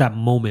that there was that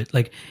moment,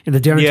 like in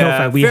the Darren Till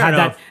fight, we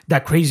had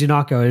that crazy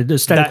knockout.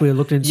 Aesthetically, it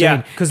looked insane. Yeah,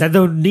 because that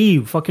the knee,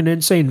 fucking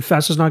insane,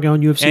 fastest knockout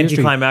in UFC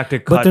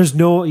anticlimactic history. cut. But there's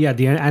no,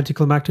 the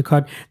anticlimactic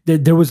cut.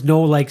 There was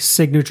no like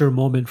signature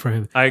moment for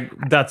him.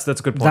 That's a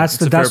good point. That's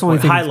the only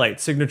thing.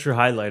 Signature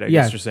highlight. I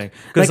guess you're saying,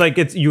 because like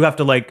it's, you have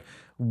to like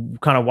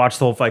kind of watch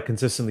the whole fight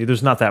consistently.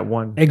 There's not that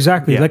one.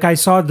 Exactly. Like I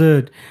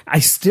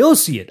still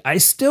see it. I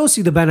still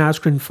see the Ben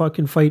Askren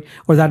fucking fight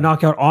or that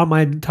knockout on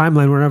my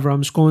timeline whenever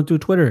I'm scrolling through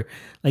Twitter.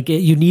 Like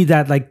you need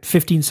that like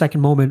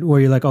 15-second moment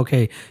where you're like,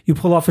 okay, you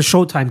pull off a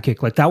Showtime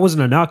kick. Like that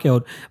wasn't a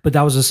knockout, but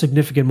that was a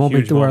significant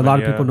moment where a lot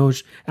of people know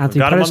Anthony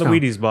got Pettis him on the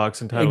Wheaties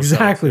box and title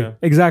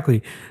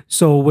Exactly.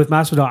 So with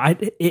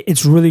Masvidal,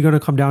 it's really going to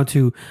come down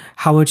to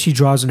how much he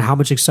draws and how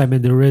much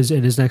excitement there is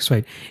in his next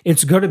fight.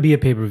 It's going to be a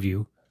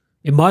pay-per-view.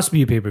 It must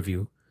be a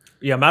pay-per-view.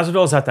 Yeah,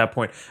 Masvidal's at that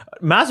point.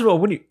 Masvidal,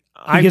 when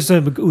I think it's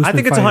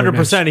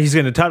 100% he's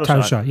getting a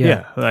title shot.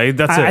 Yeah, like,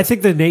 that's it. I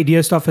think the Nate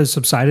Diaz stuff has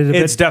subsided a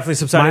bit. It's definitely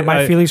subsided.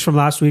 My feelings from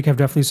last week have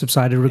definitely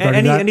subsided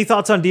regarding that. Any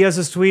thoughts on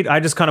Diaz's tweet? I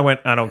just kind of went,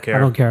 I don't care. I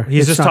don't care.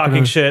 He's just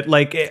talking shit.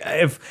 Like,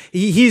 if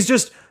he's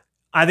just...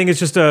 I think it's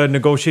just a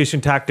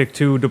negotiation tactic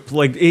too.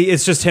 Like,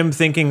 it's just him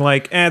thinking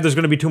like, there's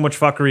going to be too much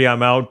fuckery,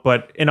 I'm out.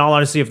 But in all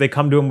honesty, if they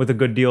come to him with a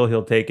good deal,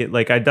 he'll take it.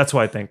 Like, that's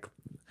what I think.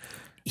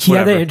 He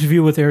had that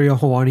interview with Ariel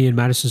Helwani in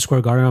Madison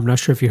Square Garden. I'm not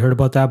sure if you heard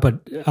about that,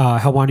 but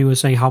Helwani was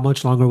saying, how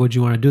much longer would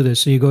you want to do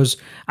this? So he goes,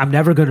 I'm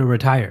never going to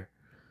retire.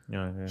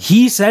 Yeah.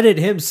 He said it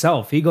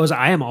himself. He goes,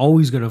 I am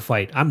always going to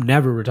fight. I'm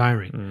never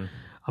retiring.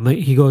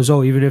 He goes,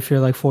 even if you're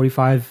like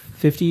 45,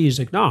 50, he's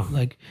like, no,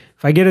 like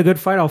if I get a good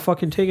fight, I'll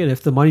fucking take it.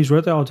 If the money's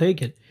worth it, I'll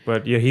take it.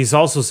 But yeah, he's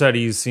also said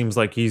he seems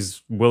like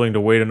he's willing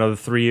to wait another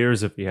 3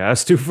 years if he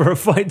has to for a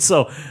fight.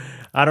 So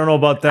I don't know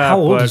about that. How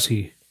old is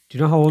he? Do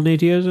you know how old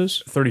Nate Diaz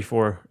is?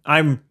 34.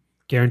 I'm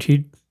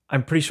guaranteed.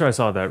 I'm pretty sure I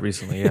saw that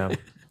recently. Yeah.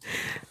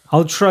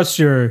 I'll trust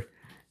your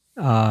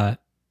I'm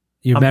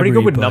memory, pretty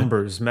good with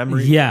numbers.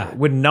 Memory. Yeah.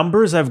 With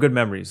numbers, I have good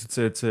memories.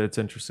 It's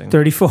interesting.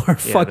 34.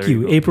 Fuck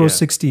you. April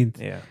 16th.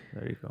 Yeah.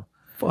 There you go.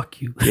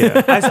 Fuck you.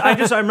 Yeah.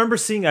 I remember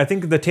seeing, I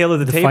think the tail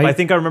of the tape, fight? I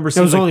think I remember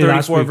seeing like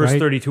 34 week, versus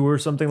 32 or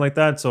something like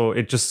that. So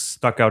it just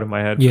stuck out in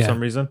my head for some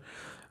reason.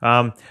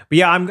 But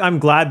yeah, I'm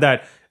glad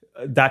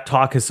that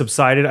talk has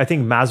subsided. I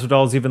think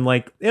Masvidal's even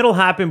like, it'll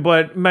happen,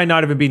 but it might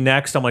not even be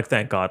next. I'm like,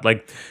 thank God.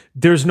 Like,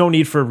 there's no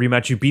need for a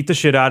rematch. You beat the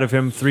shit out of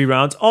him 3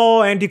 rounds.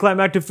 Oh,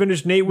 anticlimactic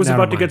finish. Nate was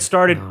about to get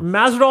started. No.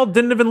 Masvidal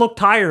didn't even look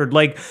tired.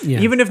 Like,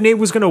 even if Nate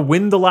was going to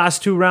win the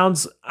last 2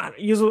 rounds, I don't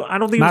think he was going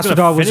to finish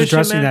Masvidal was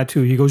addressing that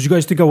too. He goes, you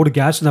guys think I would have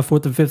gassed in that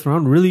 4th and 5th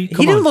round? Really?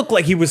 He didn't look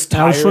like he was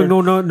tired. I was showing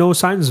no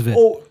signs of it.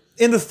 Oh,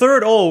 in the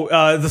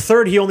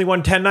third, he only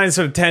won 10-9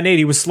 instead of 10-8.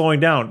 He was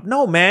slowing down.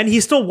 No, man, he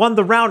still won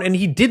the round, and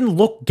he didn't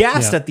look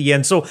gassed at the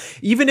end. So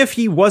even if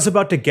he was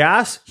about to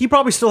gas, he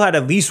probably still had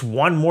at least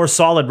one more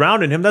solid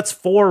round in him. That's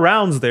 4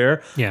 rounds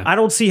there. Yeah. I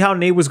don't see how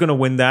Nate was going to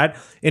win that.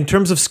 In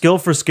terms of skill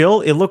for skill,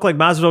 it looked like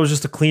Masvidal was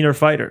just a cleaner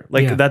fighter.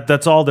 Like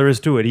that's all there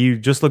is to it. He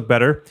just looked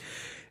better.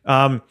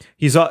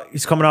 He's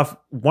coming off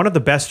one of the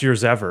best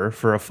years ever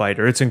for a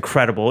fighter. It's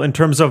incredible in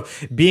terms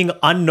of being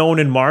unknown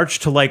in March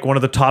to like one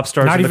of the top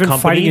stars in the company. Not even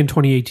fighting in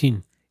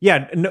 2018.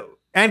 Yeah, no,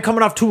 and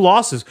coming off 2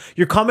 losses.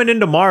 You're coming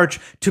into March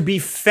to be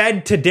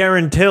fed to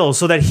Darren Till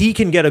so that he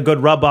can get a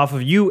good rub off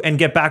of you and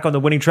get back on the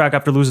winning track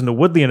after losing to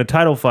Woodley in a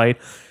title fight.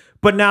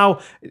 But now,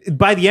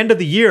 by the end of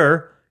the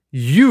year,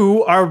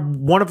 you are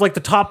one of like the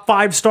top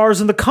 5 stars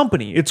in the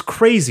company. It's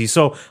crazy.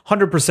 So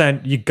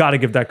 100%, you got to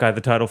give that guy the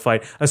title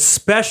fight,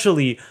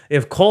 especially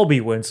if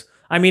Colby wins.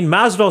 I mean,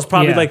 Masvidal's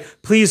probably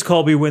like, please,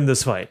 Colby, win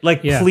this fight.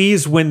 Like,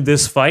 please win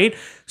this fight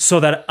so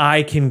that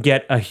I can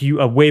get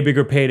a way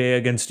bigger payday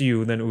against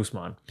you than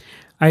Usman.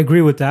 I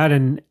agree with that.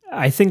 And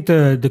I think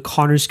the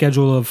Conor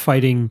schedule of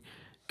fighting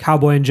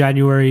Cowboy in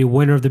January,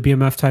 winner of the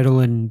BMF title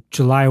in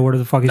July, or whatever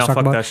the fuck he's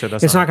talking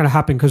about. It's not going to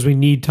happen because we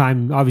need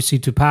time, obviously,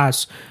 to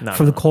pass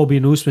for the Colby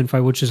and Usman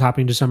fight, which is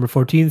happening December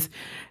 14th.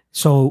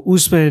 So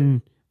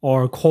Usman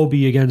or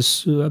Colby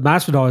against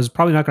Masvidal is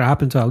probably not going to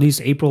happen until at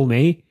least April,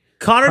 May.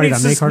 Conor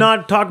needs to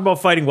not talk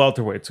about fighting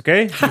welterweights,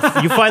 okay?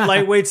 You fight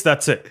lightweights,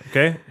 that's it,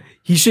 okay?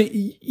 He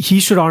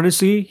should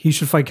honestly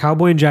fight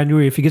Cowboy in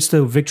January if he gets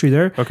the victory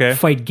there. Okay.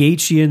 Fight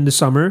Gaethje in the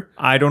summer.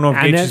 I don't know if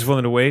Gaethje's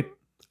willing to wait.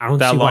 I don't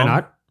see why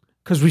not.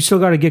 Because we still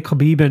got to get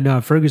Khabib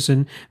and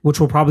Ferguson, which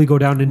will probably go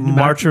down in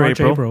March or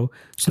April.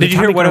 So did you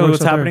hear what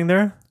was happening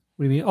there?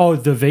 What do you mean? Oh,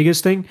 the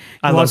Vegas thing?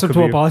 I love Khabib.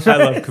 To apologize? I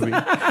love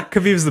Khabib.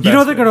 Khabib's the best. You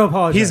know they're going to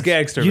apologize. He's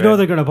gangster, You know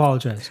they're going to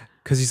apologize.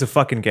 Because he's a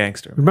fucking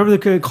gangster. Remember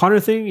the Conor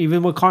thing?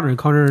 Even with Conor.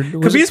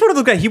 Khabib's one of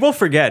those guys, he won't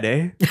forget,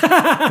 eh?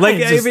 Like,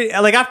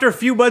 like after a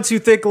few months, you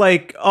think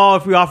like, oh,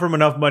 if we offer him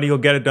enough money, he'll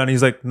get it done.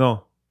 He's like,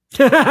 no.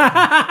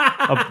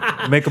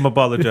 Make him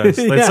apologize.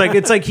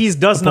 It's like he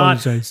does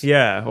apologize. Not.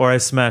 Yeah, or I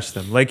smashed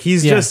them. Like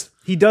he's just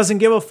he doesn't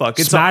give a fuck.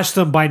 Smash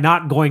them by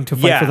not going to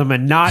fight for them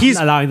and not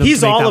allowing them.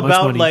 He's to make all that about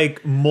much money.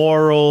 like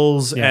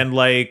morals and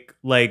like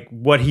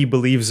what he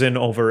believes in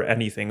over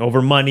anything,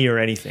 over money or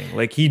anything.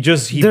 Like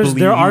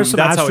there are some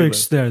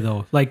asterisks there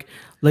though. Like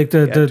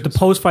the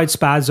post fight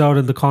spaz out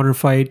and the Conor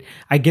fight.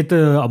 I get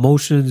the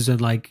emotions and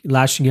like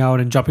lashing out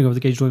and jumping over the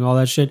cage, doing all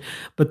that shit.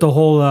 But the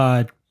whole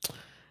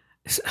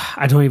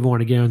I don't even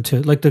want to get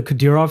into like the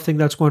Kadyrov thing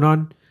that's going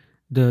on,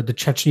 the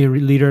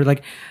Chechen leader.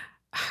 Like,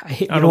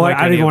 I don't want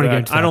to get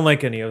into that. I don't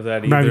like any of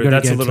that either.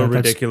 That's a little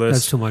ridiculous.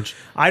 That's too much.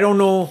 I don't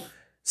know.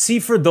 See,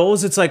 for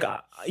those, it's like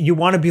you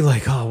want to be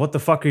like, oh, what the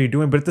fuck are you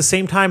doing? But at the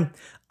same time,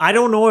 I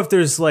don't know if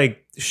there's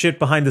like shit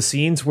behind the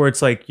scenes where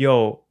it's like,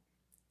 yo,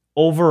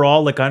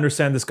 overall, like I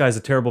understand this guy's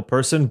a terrible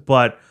person,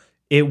 but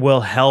it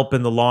will help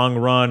in the long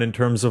run in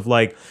terms of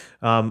like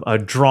a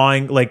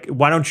drawing. Like,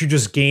 why don't you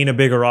just gain a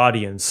bigger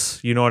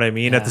audience? You know what I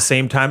mean? At the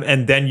same time,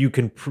 and then you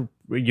can,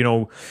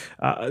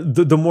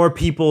 the more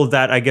people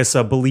that I guess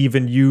believe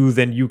in you,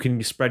 then you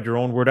can spread your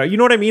own word out. You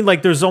know what I mean?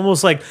 Like, there's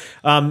almost like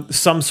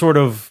some sort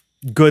of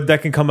good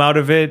that can come out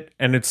of it,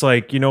 and it's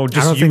like,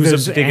 just use them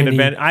to take an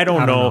advantage. I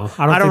don't know.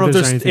 I don't know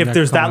if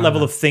there's that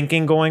level of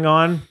thinking going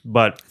on,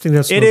 but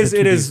I think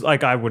it is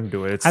like I wouldn't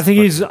do it. I think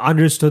he's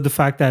understood the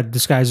fact that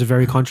this guy is a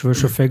very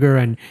controversial figure,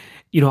 and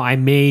I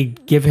may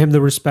give him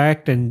the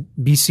respect and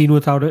be seen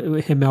without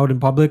him out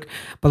in public,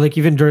 but like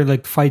even during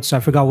like fights,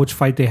 I forgot which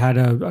fight they had,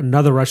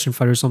 another Russian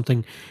fight or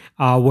something,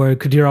 where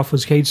Kadyrov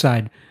was cage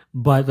side.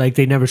 But like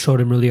they never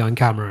showed him really on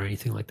camera or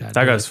anything like that.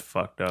 That guy's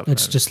fucked up.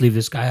 Let's just leave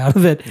this guy out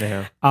of it.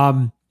 Yeah.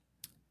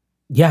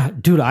 Yeah,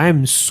 dude, I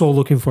am so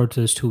looking forward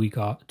to this 2 weeks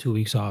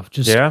off.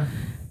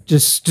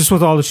 Just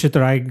with all the shit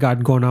that I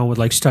got going on with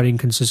like studying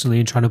consistently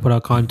and trying to put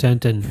out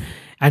content and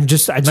I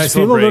just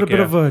feel a little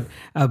bit of a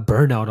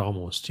burnout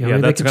almost. You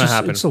know? That's gonna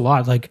happen. It's a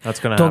lot. Like, that's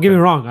gonna don't get me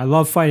wrong, I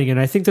love fighting, and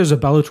I think there's a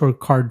Bellator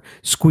card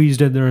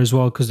squeezed in there as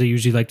well because they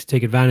usually like to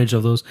take advantage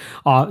of those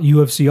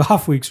UFC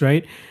off weeks,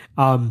 right?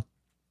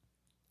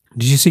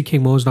 Did you see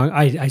King Mo's knock?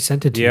 I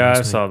sent it to you. Yeah,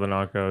 I saw the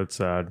knockout. It's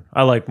sad.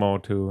 I like Mo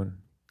too. And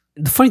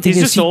the funny thing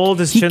is,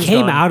 he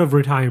came out of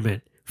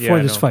retirement for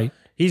this fight.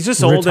 He's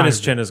just old and his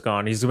chin is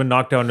gone. He's been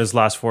knocked out in his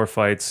last 4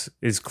 fights.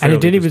 And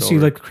it didn't even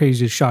seem like the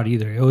craziest shot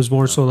either. It was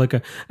more so like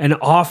an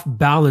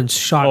off-balance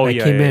shot that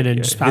came in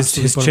and just passed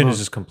his chin is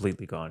just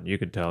completely gone. You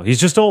could tell. He's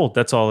just old.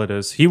 That's all it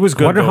is. He was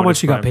good. I wonder how much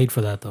he got paid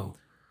for that, though.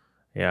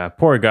 Yeah,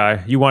 poor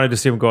guy. You wanted to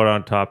see him go out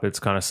on top. It's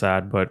kind of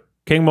sad, but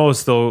King Mo is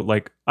still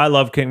like, I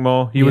love King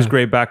Mo. He was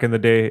great back in the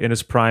day in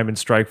his prime in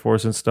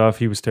Strikeforce and stuff.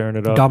 He was tearing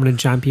it up. Dominant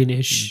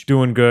champion-ish.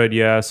 Doing good,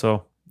 yeah.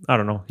 So I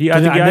don't know. I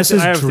think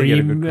his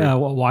dream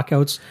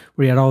walkouts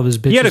where he had all of his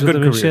bitches. He had a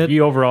good career. He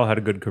overall had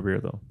a good career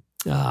though.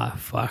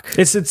 Fuck.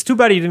 It's too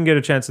bad he didn't get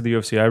a chance at the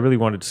UFC. I really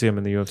wanted to see him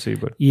in the UFC,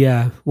 but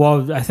yeah.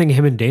 Well, I think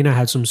him and Dana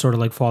had some sort of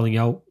like falling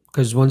out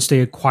because once they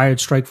acquired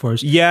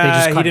Strikeforce,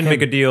 he didn't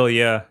make a deal.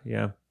 Yeah.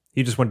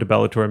 He just went to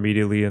Bellator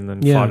immediately and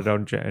then fought it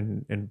out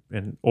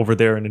in over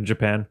there and in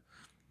Japan.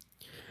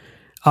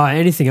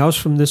 Anything else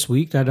from this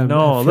week that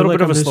No, a little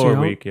bit of a slower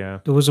week. Yeah,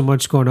 there wasn't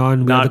much going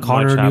on. We had the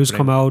Conor news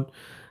come out.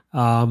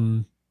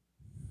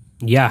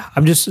 Yeah,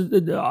 I'm just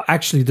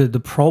actually the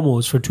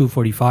promos for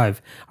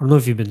 245. I don't know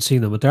if you've been seeing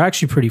them, but they're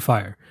actually pretty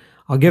fire.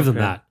 I'll give them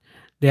that.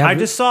 I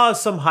just saw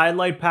some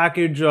highlight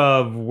package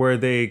of where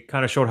they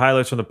kind of showed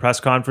highlights from the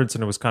press conference,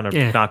 and it was kind of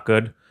not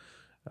good.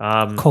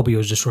 Colby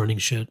was just running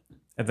shit,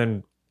 and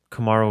then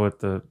Kamaru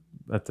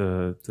at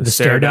the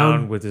stare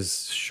down with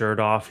his shirt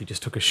off. He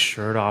just took his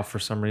shirt off for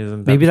some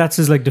reason. Maybe that's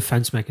his like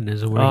defense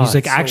mechanism where he's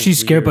like actually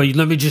scared, but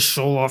let me just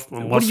show off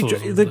my muscles.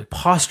 Like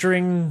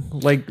posturing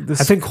like this.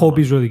 I think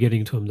Colby's really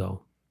getting to him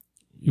though.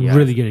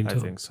 Really getting to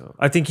him. I think so.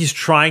 I think he's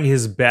trying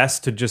his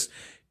best to just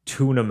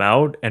tune him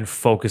out and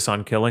focus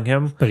on killing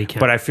him. But he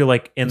can't. But I feel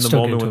like in the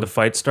moment when the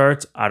fight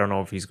starts, I don't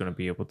know if he's going to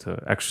be able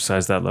to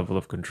exercise that level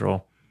of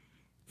control.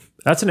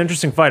 That's an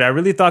interesting fight. I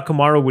really thought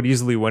Kamaru would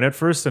easily win it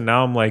first, and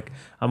now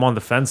I'm on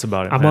the fence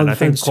about it. I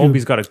think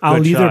Colby's got a good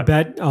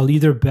shot. I'll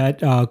either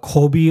bet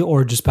Colby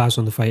or just pass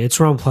on the fight. It's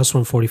around plus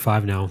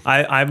 145 now.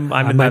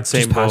 I'm in that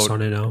same boat. Pass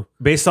on it now.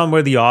 Based on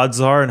where the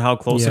odds are and how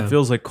close it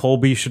feels, like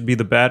Colby should be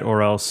the bet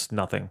or else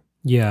nothing.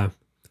 Yeah.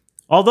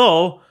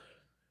 Although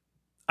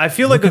I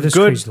feel like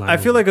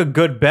a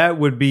good bet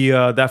would be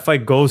that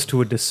fight goes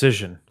to a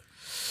decision.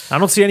 I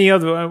don't see any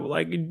other.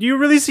 Like, do you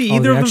really see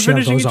either of them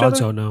finishing each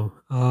other? Out now.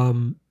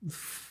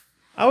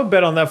 I would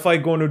bet on that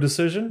fight going to a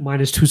decision.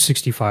 Minus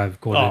 265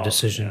 going to a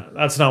decision. Yeah,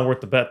 that's not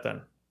worth the bet then.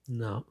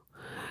 No.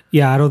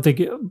 Yeah, I don't think.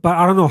 But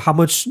I don't know how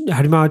much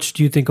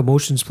do you think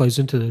emotions plays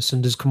into this?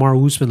 And does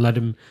Kamaru Usman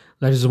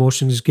let his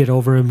emotions get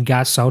over him,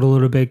 gas out a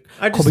little bit?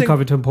 Colby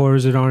Covington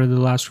pours it on in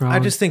the last round. I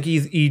just think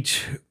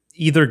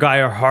either guy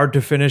are hard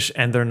to finish,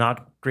 and they're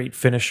not great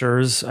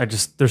finishers.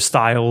 Their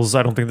styles.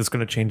 I don't think that's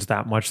going to change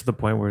that much to the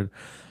point where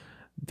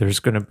there's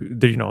going to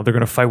be, they're going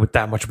to fight with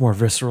that much more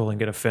visceral and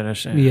get a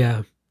finish.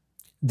 Yeah.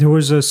 There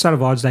was a set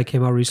of odds that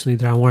came out recently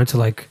that I wanted to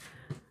like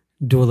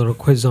do a little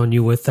quiz on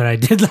you with that I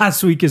did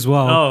last week as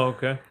well. Oh,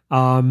 okay.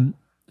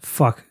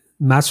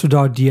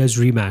 Masvidal Diaz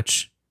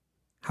rematch.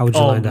 How would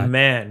you line that? Oh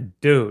man,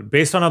 dude.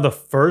 Based on how the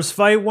first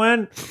fight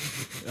went,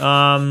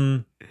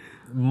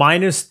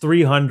 minus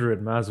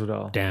 300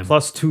 Masvidal. Damn.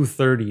 Plus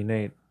 230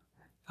 Nate.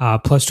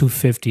 Plus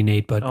 250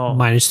 Nate, but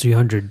minus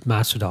 300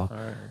 Masvidal. All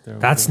right,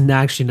 that's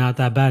actually not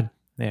that bad.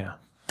 Yeah.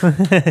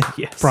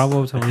 Yes.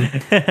 Bravo, Tony.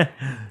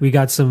 We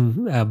got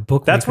some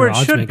bookmaker. That's where it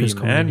should be,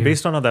 man. Here.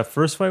 Based on how that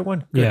first fight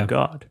went. Good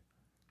God.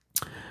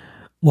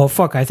 Well,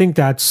 fuck. I think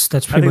that's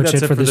pretty much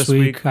it for this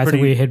week. I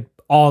think we hit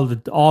all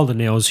the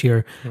nails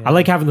here. Yeah. I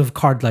like having the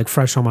card like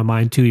fresh on my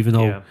mind too, even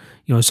though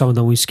some of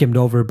them we skimmed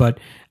over. But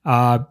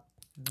we're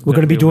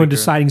going to be doing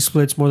deciding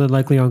splits more than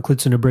likely on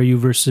Klidson Abreu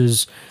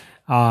versus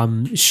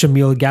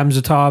Shamil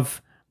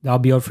Gamzatov. That'll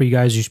be out for you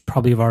guys. You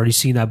probably have already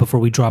seen that before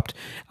we dropped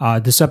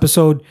this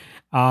episode.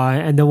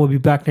 And then we'll be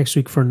back next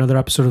week for another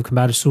episode of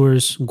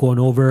Combatisseurs, going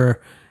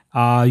over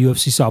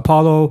UFC Sao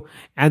Paulo,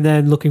 and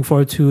then looking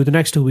forward to the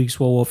next 2 weeks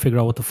where we'll figure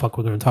out what the fuck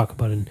we're going to talk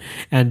about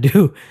and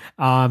do.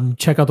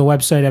 Check out the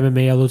website,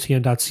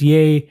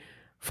 mmalotn.ca.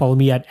 Follow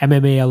me at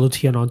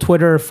MMALOTN on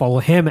Twitter. Follow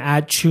him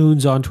at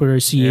Chunes on Twitter,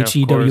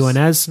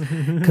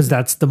 CHEWNS, because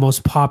that's the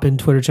most poppin'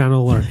 Twitter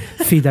channel or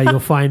feed that you'll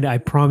find. I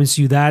promise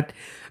you that.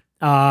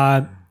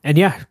 And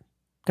yeah,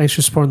 thanks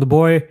for supporting the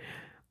boy,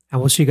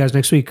 and we'll see you guys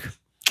next week.